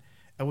 and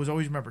I was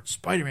always remembered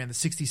Spider-Man, the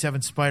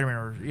 67 Spider-Man,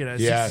 or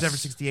 67,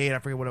 68, I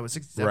forget what it was,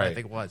 67 I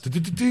think it was.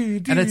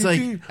 And it's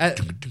like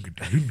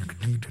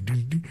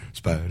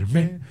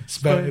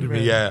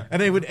Spider-Man, yeah.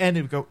 And it would end,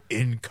 it would go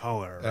in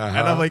color, and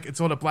I'm like, it's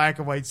on a black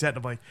and white set, and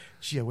I'm like,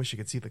 gee, I wish I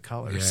could see the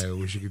colors. Yeah, I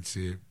wish you could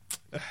see it.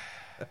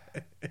 I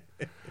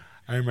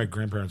remember my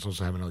grandparents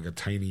also having like a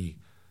tiny.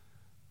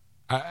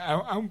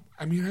 I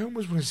mean, I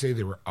almost want to say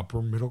they were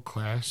upper middle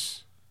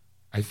class.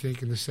 I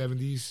think in the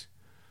 70s,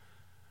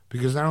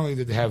 because not only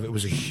did they have, it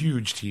was a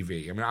huge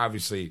TV. I mean,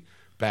 obviously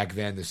back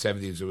then, the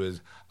 70s, it was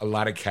a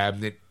lot of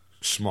cabinet,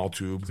 small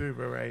tube.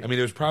 Right. I mean,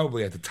 there was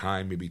probably at the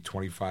time maybe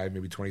 25,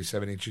 maybe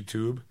 27-inch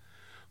tube,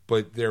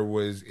 but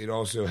it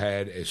also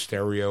had a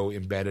stereo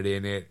embedded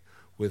in it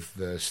with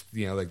the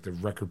like the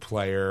record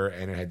player,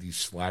 and it had these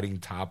sliding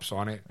tops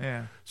on it.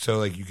 Yeah. So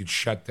like you could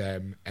shut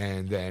them,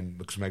 and then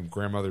because my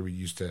grandmother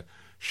used to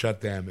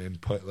shut them and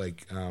put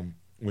like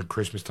when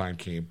Christmas time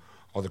came,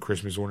 all the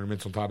Christmas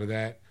ornaments on top of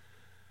that.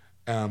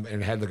 And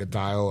it had like a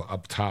dial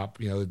up top.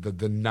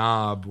 The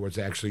knob was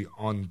actually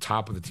on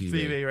top of the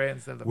TV. Right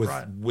instead of the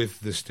front. With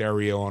the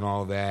stereo and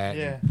all that.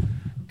 Yeah.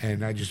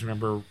 And I just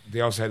remember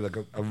they also had like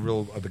a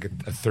real like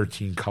a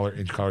 13 inch color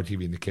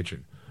TV in the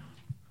kitchen,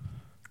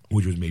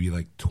 which was maybe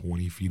like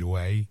 20 feet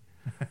away.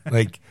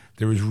 Like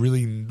there was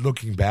really,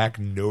 looking back,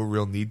 no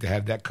real need to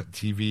have that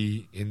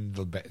TV in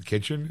the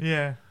kitchen.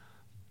 Yeah.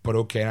 But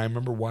okay, and I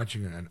remember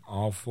watching an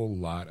awful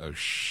lot of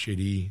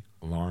shitty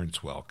Lawrence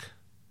Welk.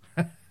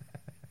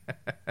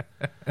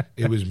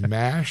 It was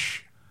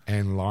MASH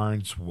and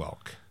Lawrence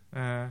Welk.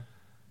 And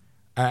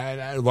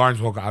Lawrence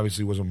Welk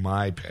obviously wasn't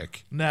my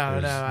pick. No.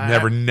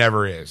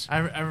 Never is. I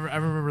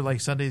remember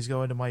like Sundays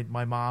going to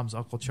my mom's,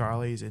 Uncle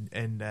Charlie's,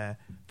 and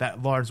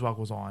that Lawrence Welk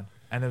was on.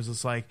 And it was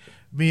just like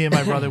me and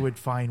my brother would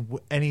find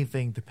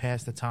anything to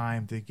pass the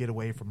time to get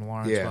away from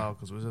Lawrence Welk,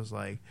 because it was just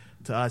like,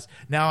 to us.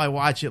 Now I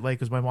watch it like,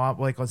 because my mom,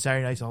 like on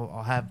Saturday nights,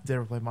 I'll have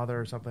dinner with my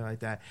mother or something like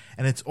that,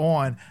 and it's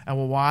on, and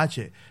we'll watch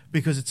it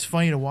because it's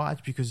funny to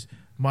watch, because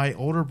my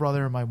older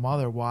brother and my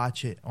mother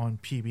watch it on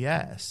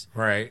PBS,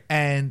 right?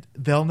 And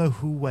they'll know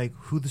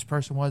who this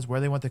person was,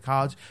 where they went to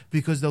college,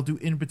 because they'll do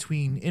in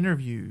between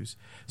interviews.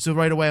 So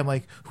right away, I'm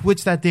like,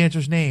 "What's that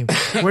dancer's name?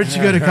 Where did she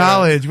go to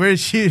college? Where is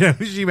she?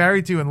 Who's she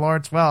married to?" And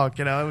Lawrence Welk,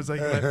 it was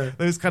like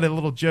those kind of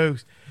little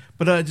jokes.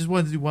 But I just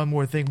wanted to do one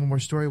more thing. One more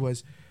story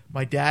was,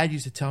 my dad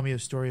used to tell me a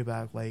story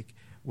about like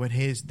when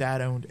his dad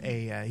owned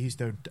he used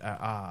to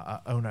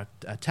own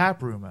a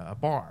tap room, a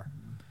bar.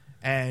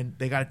 And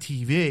they got a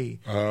TV,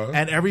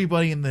 and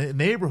everybody in the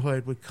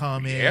neighborhood would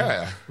come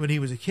in when he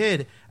was a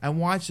kid and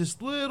watch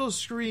this little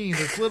screen,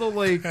 this little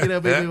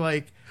maybe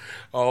like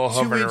all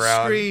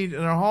 2-inch screen,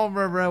 and they're all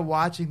around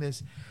watching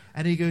this.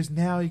 And he goes,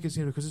 because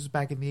this is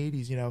back in the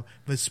 80s,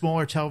 the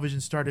smaller television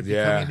started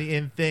becoming the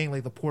in thing,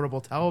 like the portable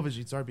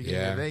television started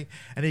becoming the thing.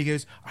 And he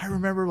goes, I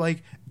remember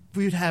like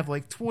we'd have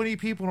like 20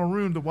 people in a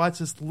room to watch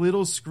this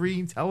little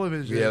screen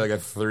television. Yeah, like a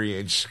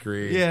 3-inch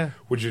screen. Yeah.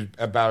 Which is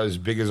about as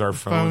big as our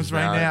phones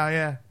right now,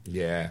 yeah.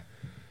 Yeah.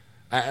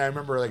 I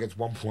remember like at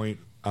one point,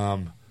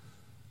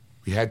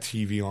 we had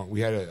TV on.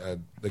 We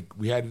had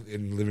we had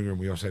in the living room,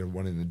 we also had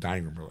one in the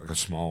dining room, like a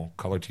small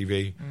color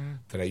TV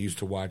that I used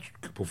to watch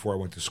before I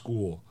went to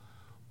school.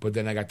 But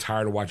then I got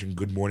tired of watching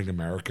Good Morning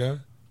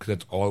America, because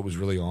that's all it was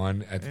really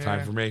on at the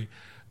time for me.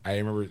 I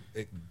remember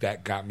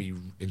that got me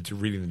into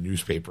reading the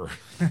newspaper,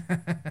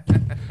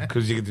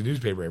 because you get the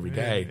newspaper every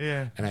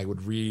day, and I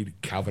would read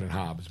Calvin and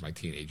Hobbes my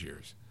teenage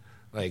years,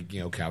 like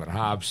Calvin and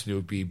Hobbes,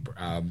 Snoopy,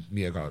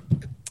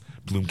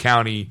 Bloom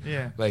County,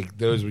 like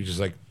those were just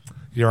like,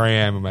 here I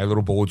am in my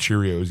little bowl of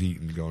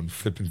Cheerios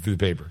flipping through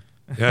the paper,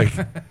 like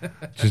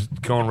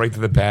just going right to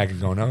the back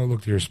and going, oh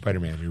look, here's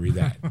Spider-Man. You read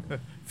that,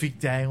 feet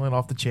dangling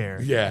off the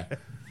chair,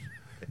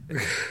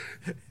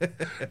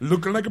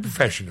 looking like a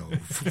professional.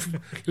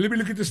 Let me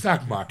look at the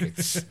stock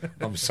markets.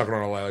 I'm sucking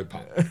on a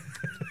lollipop.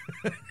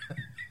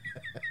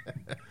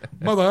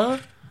 Mother,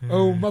 I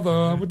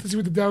want to see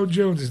what the Dow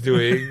Jones is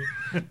doing.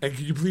 And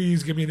can you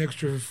please give me an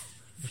extra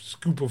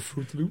scoop of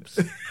Fruit Loops?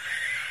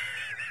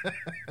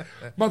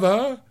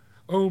 Mother,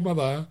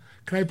 can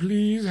I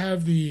please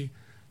have the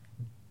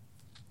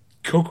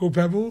Cocoa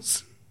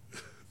Pebbles?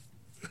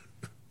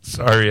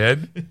 Sorry,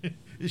 Ed.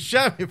 You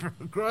shot me from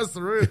across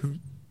the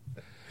room.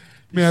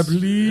 May I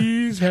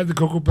please have the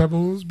Cocoa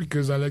Pebbles,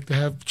 because I like to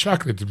have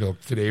chocolate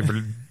milk today for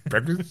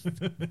breakfast?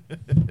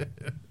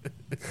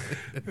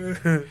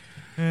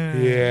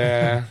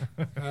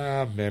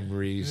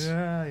 Memories.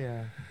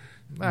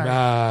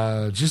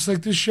 Just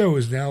like this show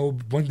is now,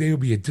 one day will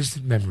be a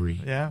distant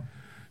memory. Yeah.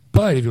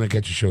 But if you want to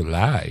catch the show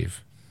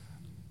live,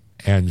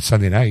 and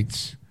Sunday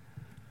nights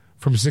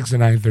from 6 to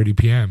 9:30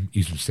 p.m.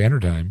 Eastern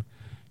Standard Time,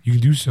 you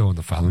can do so on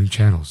the following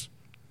channels: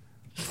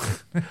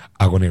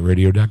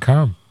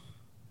 AquanetRadio.com,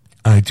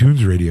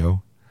 iTunes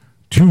Radio,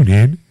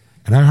 TuneIn,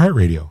 and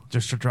iHeartRadio.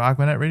 Just search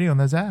Aquanet Radio on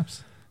those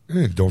apps.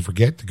 And don't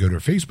forget to go to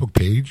our Facebook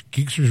page,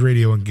 Geeksters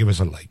Radio, and give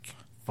us a like.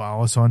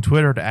 Follow us on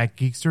Twitter at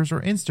Geeksters,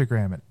 or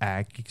Instagram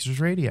at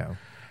Geeksters Radio.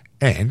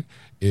 And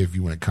if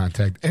you want to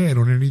contact Ed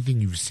on anything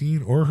you've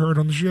seen or heard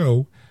on the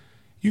show,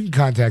 you can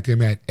contact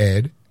him at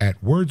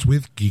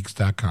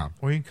ed@wordswithgeeks.com.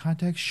 Or you can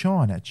contact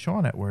Sean at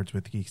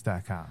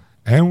wordswithgeeks.com.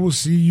 And we'll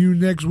see you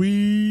next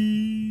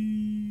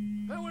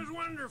week. That was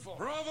wonderful.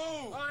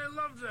 Bravo. I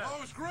loved that. Oh,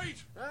 it was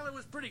great. Well, it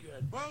was pretty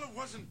good. Well, it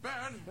wasn't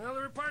bad. Well,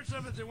 there were parts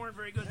of it that weren't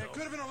very good, It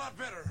could have been a lot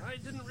better. I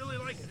didn't really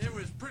like it. It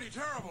was pretty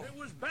terrible. It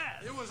was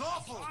bad. It was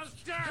awful. It was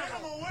terrible. Get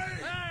him away.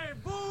 Hey,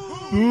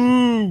 boo!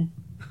 Boo!